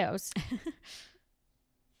 great news.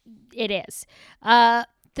 It is.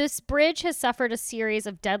 This bridge has suffered a series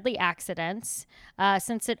of deadly accidents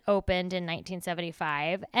since it opened in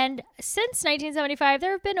 1975. And since 1975,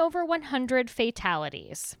 there have been over 100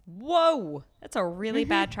 fatalities. Whoa. That's a really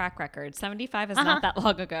bad track record. 75 is not that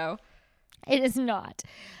long ago. It is not.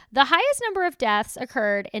 The highest number of deaths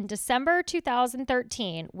occurred in December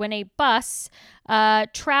 2013 when a bus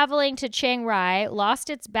traveling to Chiang Rai lost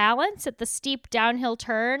its balance at the steep downhill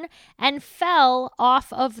turn and fell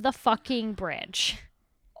off of the fucking bridge.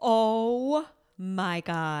 Oh my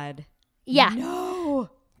God. Yeah. No.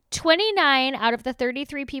 29 out of the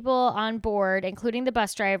 33 people on board, including the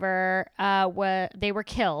bus driver, they were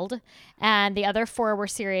killed, and the other 4 were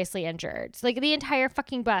seriously injured. So, like, the entire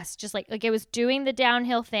fucking bus, just like it was doing the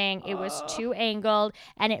downhill thing. It was too angled,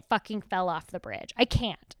 and it fucking fell off the bridge. I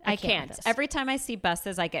can't. Every time I see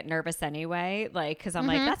buses, I get nervous anyway, like, because I'm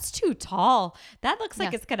like, that's too tall. That looks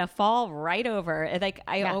like it's gonna fall right over. Like,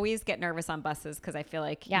 I always get nervous on buses because I feel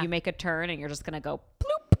like you make a turn and you're just gonna go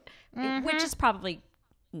bloop, which is probably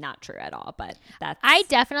not true at all, but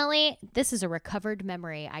this is a recovered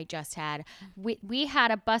memory I just had. We had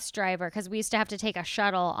a bus driver because we used to have to take a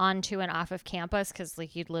shuttle onto and off of campus because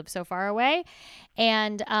like you'd live so far away,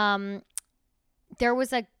 and there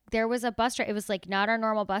was a bus driver. It was like not our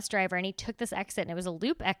normal bus driver, and he took this exit, and it was a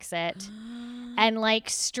loop exit, and like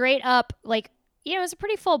straight up, like, you know, it was a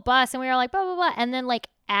pretty full bus, and we were like blah blah blah, and then like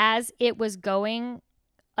as it was going,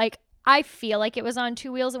 like, I feel like it was on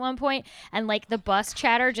 2 wheels at one point, and like the bus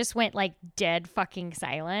chatter just went like dead fucking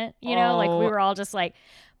silent, you know, like we were all just like,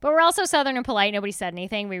 but we're also Southern and polite. Nobody said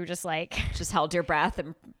anything. We were just like, just held your breath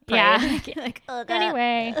and prayed. Yeah. Like,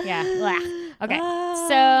 anyway, yeah. Okay.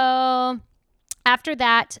 So after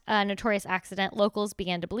that notorious accident, locals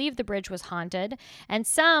began to believe the bridge was haunted, and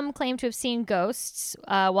some claim to have seen ghosts,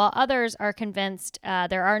 while others are convinced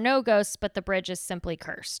there are no ghosts, but the bridge is simply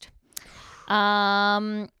cursed.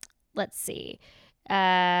 Let's see.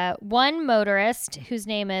 One motorist whose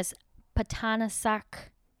name is Patanasak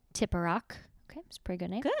Tiparak. Okay, it's a pretty good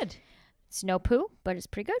name. Good. It's no poo, but it's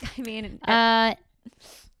pretty good. I mean,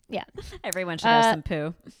 yeah. Everyone should have some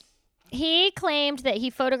poo. He claimed that he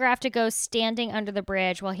photographed a ghost standing under the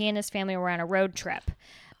bridge while he and his family were on a road trip.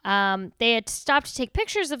 They had stopped to take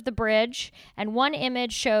pictures of the bridge, and one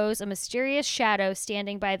image shows a mysterious shadow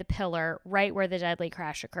standing by the pillar right where the deadly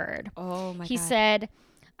crash occurred. Oh, my God. He said,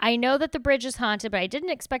 "I know that the bridge is haunted, but I didn't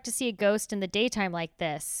expect to see a ghost in the daytime like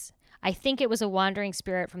this. I think it was a wandering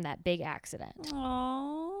spirit from that big accident."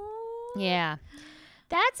 Oh. Yeah.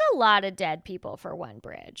 That's a lot of dead people for one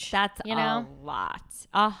bridge. That's a lot.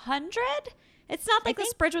 100? It's not like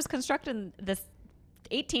this bridge was constructed in the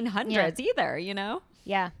 1800s either, you know?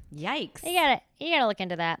 Yeah. Yikes. You gotta look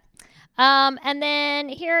into that. And then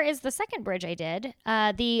here is the second bridge I did,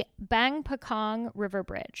 the Bang Pakong River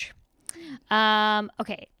Bridge.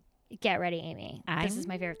 Okay, get ready, Amy. This is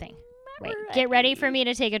my favorite thing. Wait, get ready for me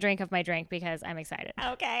to take a drink of my drink because I'm excited.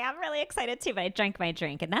 Okay, I'm really excited too, but I drank my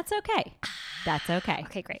drink, and that's okay. That's okay.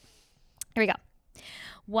 Okay, great. Here we go.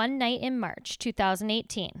 One night in March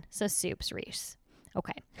 2018, so Soups Reese.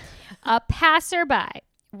 Okay. A passerby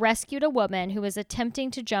rescued a woman who was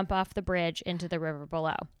attempting to jump off the bridge into the river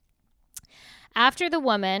below. After the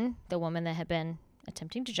woman that had been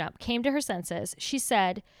attempting to jump, came to her senses, she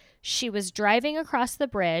said she was driving across the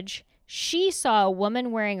bridge. She saw a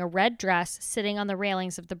woman wearing a red dress sitting on the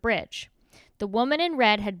railings of the bridge. The woman in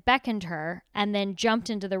red had beckoned her and then jumped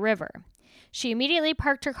into the river. She immediately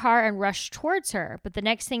parked her car and rushed towards her, but the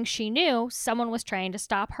next thing she knew, someone was trying to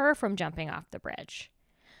stop her from jumping off the bridge.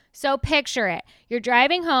 So picture it. You're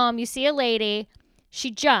driving home, you see a lady,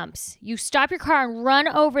 she jumps. You stop your car and run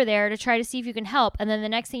over there to try to see if you can help, and then the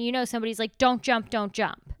next thing you know, somebody's like, "Don't jump, don't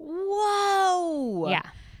jump." Whoa. Yeah.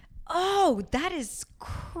 Oh, that is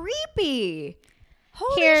creepy.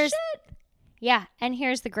 Holy shit. Yeah, and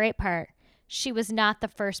here's the great part. She was not the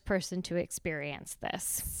first person to experience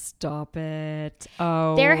this. Stop it.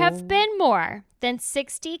 Oh. There have been more than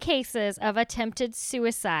 60 cases of attempted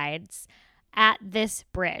suicides at this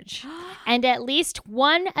bridge, and at least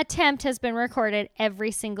one attempt has been recorded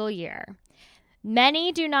every single year.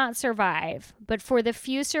 Many do not survive, but for the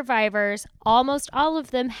few survivors, almost all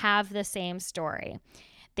of them have the same story.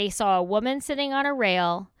 They saw a woman sitting on a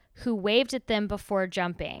rail who waved at them before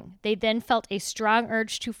jumping. They then felt a strong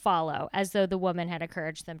urge to follow, as though the woman had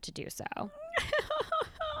encouraged them to do so.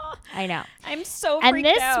 I know. I'm so freaked out. And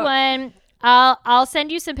this one, I'll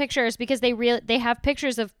send you some pictures because they have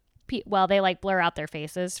pictures of they like blur out their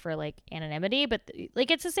faces for like anonymity, but like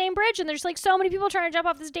it's the same bridge and there's like so many people trying to jump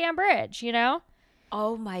off this damn bridge, you know?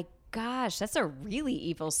 Oh my gosh, that's a really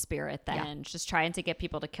evil spirit then. Just trying to get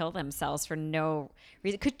people to kill themselves for no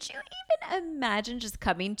reason. Could you even imagine just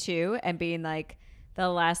coming to and being like, the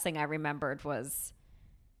last thing I remembered was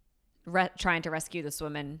trying to rescue this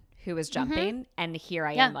woman who was jumping, and here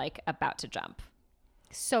I am like about to jump.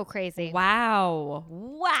 So crazy. Wow.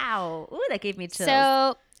 Ooh, that gave me chills.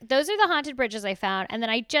 So those are the haunted bridges I found. And then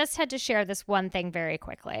I just had to share this one thing very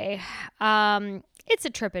quickly. It's a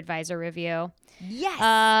TripAdvisor review. Yes.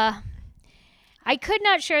 I could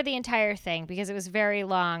not share the entire thing because it was very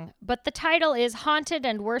long, but the title is Haunted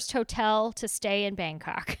and Worst Hotel to Stay in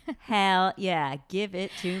Bangkok. Hell yeah. Give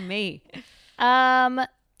it to me.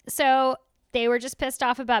 So they were just pissed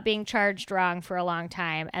off about being charged wrong for a long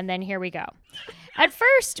time. And then here we go. At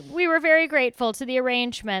first, we were very grateful to the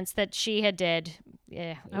arrangements that she had did.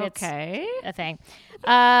 Yeah, okay. It's a thing.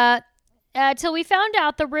 Till we found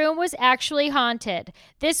out the room was actually haunted.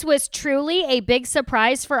 This was truly a big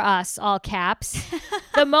surprise for us, all caps.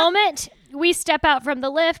 The moment we step out from the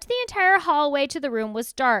lift, the entire hallway to the room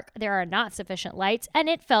was dark. There are not sufficient lights, and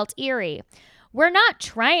it felt eerie. We're not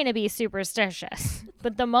trying to be superstitious,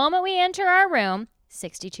 but the moment we enter our room,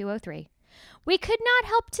 6203, we could not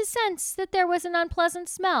help to sense that there was an unpleasant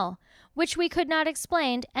smell, which we could not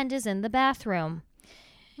explain and is in the bathroom.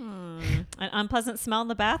 An unpleasant smell in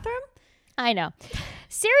the bathroom? I know.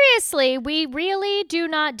 Seriously, we really do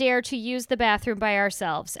not dare to use the bathroom by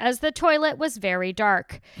ourselves, as the toilet was very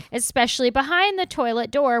dark, especially behind the toilet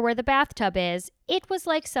door where the bathtub is. It was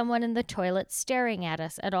like someone in the toilet staring at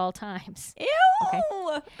us at all times. Ew!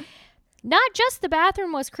 Okay. Not just the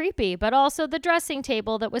bathroom was creepy, but also the dressing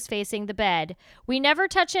table that was facing the bed. We never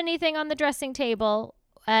touch anything on the dressing table,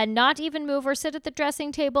 not even move or sit at the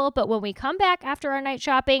dressing table, but when we come back after our night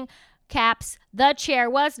shopping, caps, the chair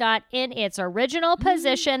was not in its original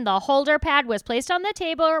position. The holder pad was placed on the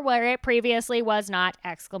table where it previously was not,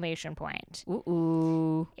 exclamation point.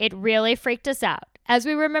 Ooh. It really freaked us out, as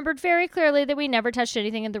we remembered very clearly that we never touched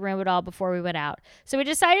anything in the room at all before we went out. So we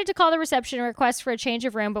decided to call the reception and request for a change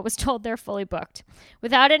of room, but was told they're fully booked.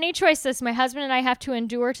 Without any choices, my husband and I have to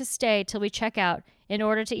endure to stay till we check out. In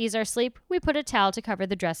order to ease our sleep, we put a towel to cover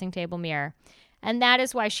the dressing table mirror. And that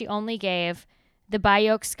is why she only gave the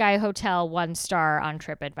Bayok Sky Hotel 1 star on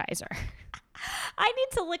TripAdvisor. I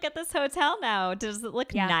need to look at this hotel now. Does it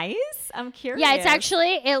look nice? I'm curious. Yeah,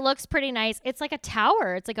 it looks pretty nice. It's like a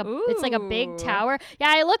tower. It's like a big tower. Yeah,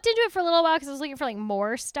 I looked into it for a little while because I was looking for like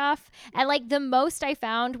more stuff. And like the most I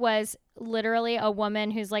found was literally a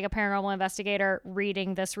woman who's like a paranormal investigator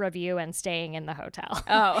reading this review and staying in the hotel.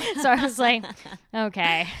 Oh. So I was like,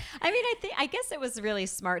 okay. I mean, I guess it was really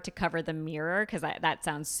smart to cover the mirror because that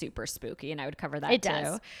sounds super spooky, and I would cover that it too.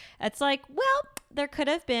 Does. It's like, well, there could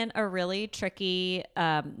have been a really tricky,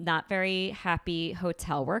 not very happy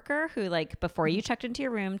hotel worker who, like, before you checked into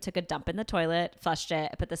your room, took a dump in the toilet, flushed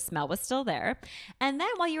it, but the smell was still there. And then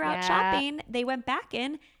while you were out shopping, they went back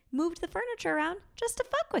in, moved the furniture around just to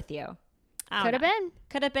fuck with you. Could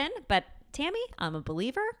have been. But Tammy, I'm a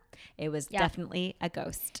believer. It was definitely a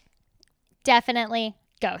ghost. Definitely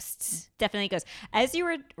ghosts. Definitely ghosts. As you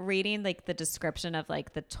were reading like the description of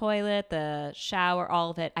like the toilet, the shower,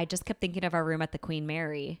 all of it, I just kept thinking of our room at the Queen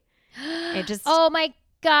Mary. It just Oh my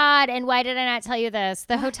God. And why did I not tell you this?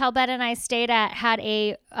 The hotel bed and I stayed at had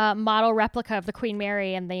a model replica of the Queen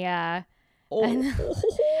Mary in the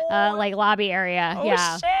like lobby area. Oh,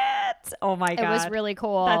 yeah. Shit. Oh my God. It was really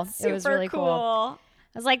cool. That's super it was really cool.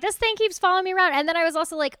 I was like, this thing keeps following me around. And then I was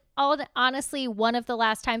also like, honestly, one of the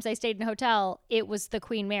last times I stayed in a hotel, it was the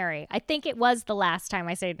Queen Mary. I think it was the last time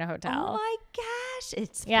I stayed in a hotel. Oh my gosh.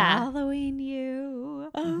 It's following you.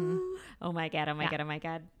 Mm-hmm. Oh my God. Oh my God. Oh my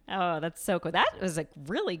God. Oh, that's so cool. That was like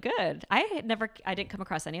really good. I didn't come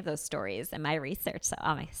across any of those stories in my research. So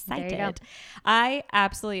I'm excited. I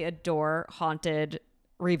absolutely adore haunted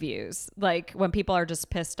reviews. Like when people are just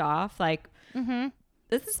pissed off, like,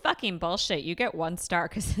 this is fucking bullshit. You get 1 star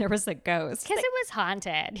because there was a ghost. Because it was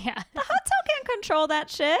haunted. Yeah. The hotel can't control that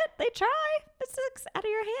shit. They try. It's out of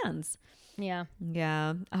your hands. Yeah.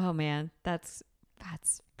 Yeah. Oh man, that's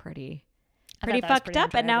pretty fucked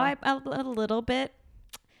up. And now I'm a little bit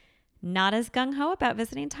not as gung-ho about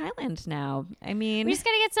visiting Thailand now. I mean, we just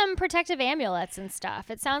gotta get some protective amulets and stuff.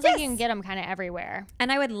 It sounds like you can get them kind of everywhere.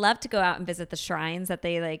 And I would love to go out and visit the shrines that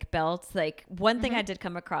they like built. Like one thing I did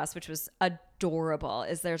come across, which was adorable,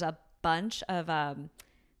 is there's a bunch of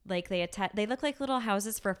like they look like little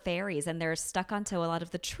houses for fairies, and they're stuck onto a lot of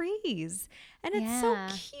the trees, and it's so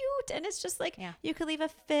cute. And it's just like you could leave a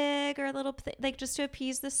fig or a little like just to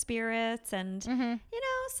appease the spirits, and you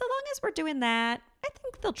know, so long as we're doing that, I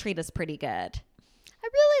think they'll treat us pretty good. I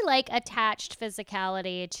really like attached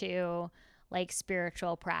physicality to like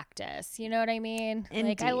spiritual practice. You know what I mean?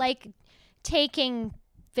 Indeed. Like I like taking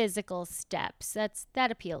physical steps.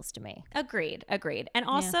 That appeals to me. Agreed. And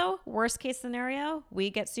also, worst case scenario, we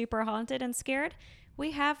get super haunted and scared.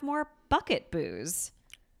 We have more bucket booze.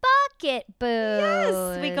 Bucket booze.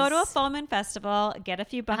 Yes, we go to a full moon festival, get a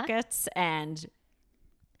few buckets, and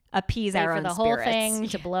appease our own for the spirits. whole thing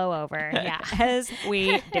to blow over. Yeah, as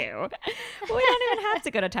we do. We don't even have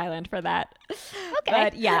to go to Thailand for that. Okay.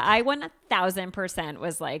 But yeah, I 1000%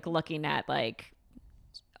 was like looking at like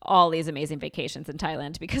all these amazing vacations in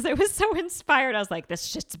Thailand because I was so inspired. I was like, this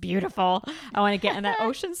shit's beautiful. I want to get in that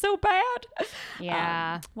ocean so bad.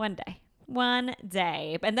 Yeah. One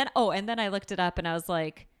day. And then I looked it up and I was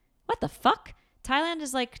like, what the fuck? Thailand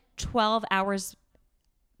is like 12 hours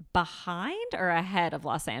behind or ahead of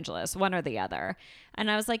Los Angeles, one or the other. And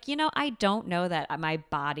I was like, I don't know that my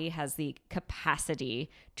body has the capacity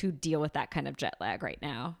to deal with that kind of jet lag right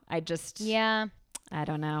now. I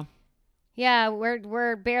don't know. Yeah,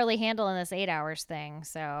 we're barely handling this 8 hours thing,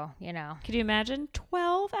 so Could you imagine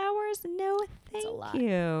 12 hours? No, thank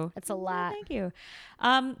you. It's a lot. No, thank you.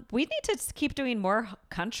 We need to keep doing more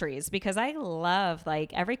countries because I love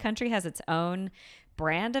like every country has its own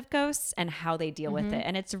brand of ghosts and how they deal with it,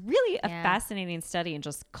 and it's really a fascinating study in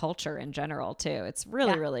just culture in general too. It's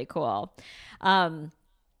really really cool. And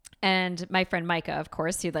my friend Micah, of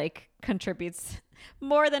course, who like contributes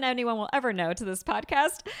more than anyone will ever know to this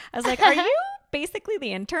podcast. I was like, are you basically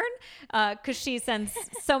the intern? Because she sends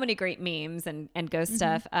so many great memes and ghost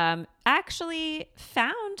stuff. Actually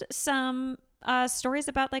found some stories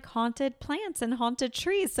about like haunted plants and haunted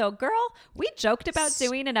trees. So girl, we joked about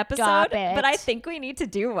doing an episode, but I think we need to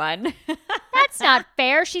do one. That's not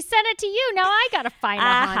fair. She sent it to you. Now I got to find a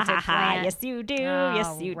haunted plant. Yes, you do.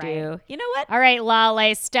 Yes, you do. You know what? All right,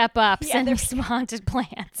 Lale, step up. Send her some haunted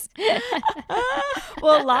plants.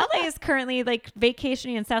 Well, Lale is currently like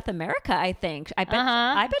vacationing in South America, I think. I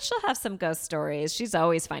bet she'll have some ghost stories. She's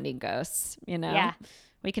always finding ghosts, Yeah.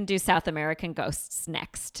 We can do South American ghosts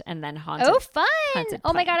next and then haunted. Oh, fun.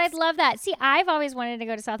 Oh my God, plants. I'd love that. See, I've always wanted to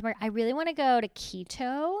go to South America. I really want to go to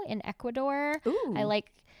Quito in Ecuador. Ooh.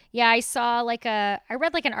 I saw I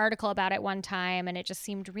read like an article about it one time and it just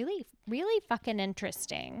seemed really, really fucking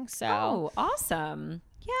interesting. So. Oh, awesome.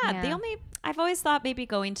 Yeah. I've always thought maybe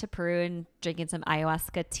going to Peru and drinking some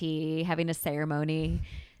ayahuasca tea, having a ceremony,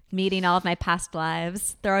 meeting all of my past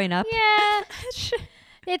lives, throwing up. Yeah.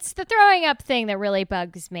 It's the throwing up thing that really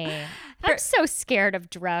bugs me. I'm so scared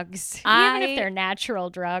of drugs, even if they're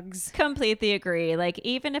natural drugs. Completely agree. Like,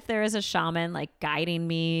 even if there is a shaman, like, guiding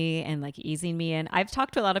me and, like, easing me in. I've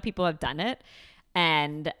talked to a lot of people who have done it.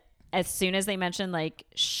 And as soon as they mention, like,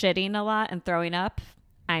 shitting a lot and throwing up,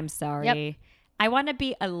 I'm sorry. Yep. I want to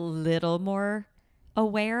be a little more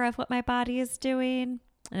aware of what my body is doing.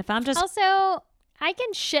 And if I'm just... Also... I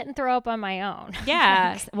can shit and throw up on my own.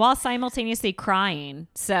 Yeah, while simultaneously crying.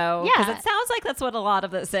 So, because it sounds like that's what a lot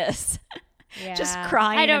of this is. Yeah. Just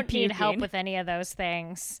crying. I don't need help with any of those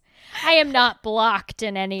things. I am not blocked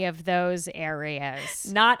in any of those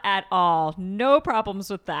areas. Not at all. No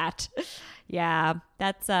problems with that. Yeah,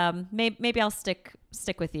 that's maybe I'll stick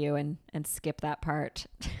with you and skip that part.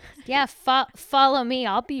 Yeah, follow me.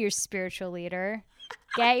 I'll be your spiritual leader.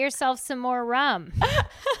 Get yourself some more rum.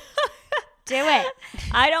 Do it.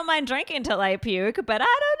 I don't mind drinking till I puke, but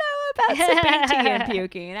I don't know about sipping tea and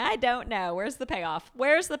puking. I don't know. Where's the payoff?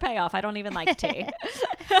 I don't even like tea.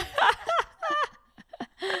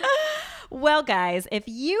 Well, guys, if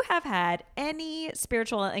you have had any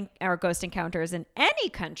spiritual or ghost encounters in any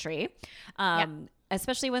country,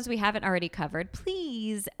 especially ones we haven't already covered,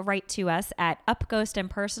 please write to us at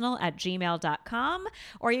upghostandpersonal@gmail.com,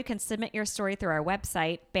 or you can submit your story through our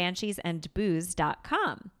website,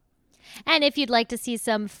 bansheesandbooze.com. And if you'd like to see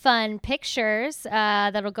some fun pictures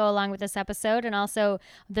that'll go along with this episode, and also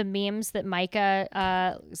the memes that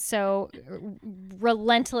Micah so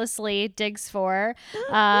relentlessly digs for,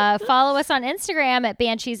 follow us on Instagram at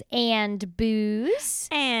Banshees and Booze.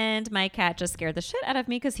 And my cat just scared the shit out of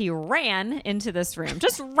me because he ran into this room.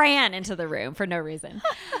 Just ran into the room for no reason.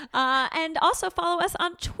 And also follow us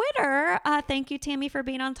on Twitter. Thank you, Tammy, for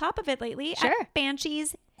being on top of it lately. Sure. At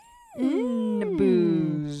Banshees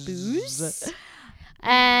Booze.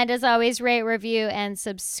 And as always, rate, review, and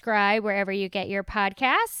subscribe wherever you get your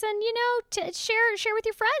podcasts. And share with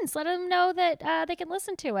your friends. Let them know that they can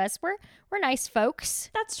listen to us. We're nice folks.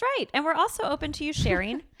 That's right. And we're also open to you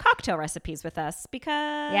sharing cocktail recipes with us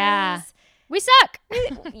because we suck.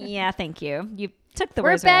 Yeah, thank you. You took the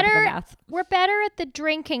words right out of my mouth. We're better at the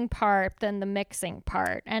drinking part than the mixing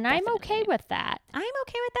part, and Definitely. I'm okay with that. I'm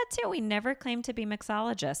okay with that too. We never claim to be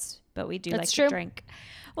mixologists, but we do That's like true. to drink.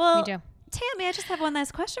 Well, we do. Tammy, I just have one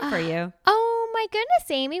last question for you. Oh my goodness,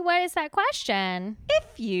 Amy, what is that question?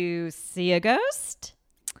 If you see a ghost,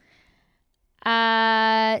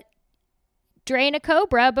 Drain a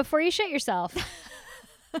cobra before you shit yourself.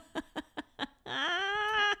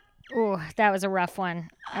 Ooh, that was a rough one.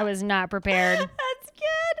 I was not prepared. That's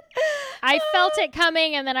good. I felt it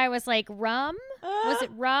coming, and then I was like, rum? Was it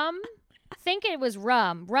rum? I think it was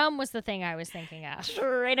rum. Rum was the thing I was thinking of.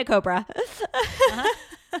 Drain a cobra.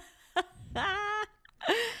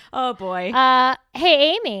 Oh, boy.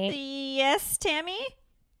 Hey, Amy. Yes, Tammy?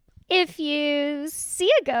 If you see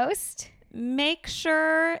a ghost, make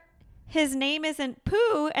sure his name isn't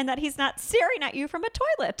Pooh and that he's not staring at you from a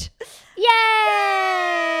toilet. Yay!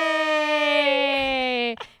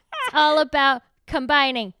 It's all about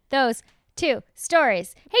combining those two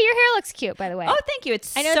stories. Hey, your hair looks cute, by the way. Oh, thank you.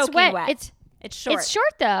 It's I know soaking it's wet. wet. It's short. It's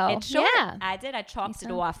short, though. It's short. Yeah. I did. I chopped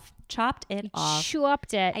it off. Chopped it off.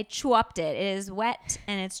 Chopped it. I chopped it. It is wet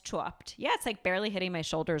and it's chopped. Yeah, it's like barely hitting my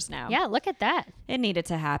shoulders now. Yeah, look at that. It needed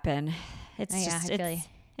to happen. It's I feel you.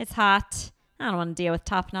 It's hot. I don't want to deal with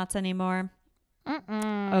top knots anymore.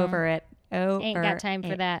 Over it. Ain't got time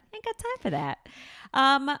for that. Ain't got time for that.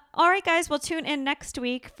 All right, guys. We'll tune in next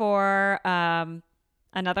week for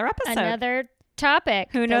another episode. Another topic.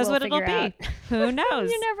 Who knows what it'll be? Who knows?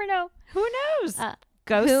 You never know. Who knows?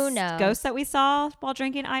 Ghosts, who knows? Ghosts that we saw while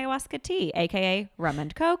drinking ayahuasca tea, aka rum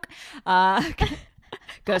and coke.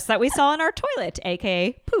 Ghosts that we saw in our toilet,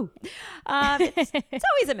 aka poo. It's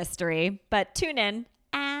always a mystery, but tune in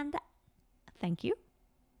and thank you.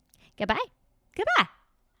 Goodbye. Goodbye.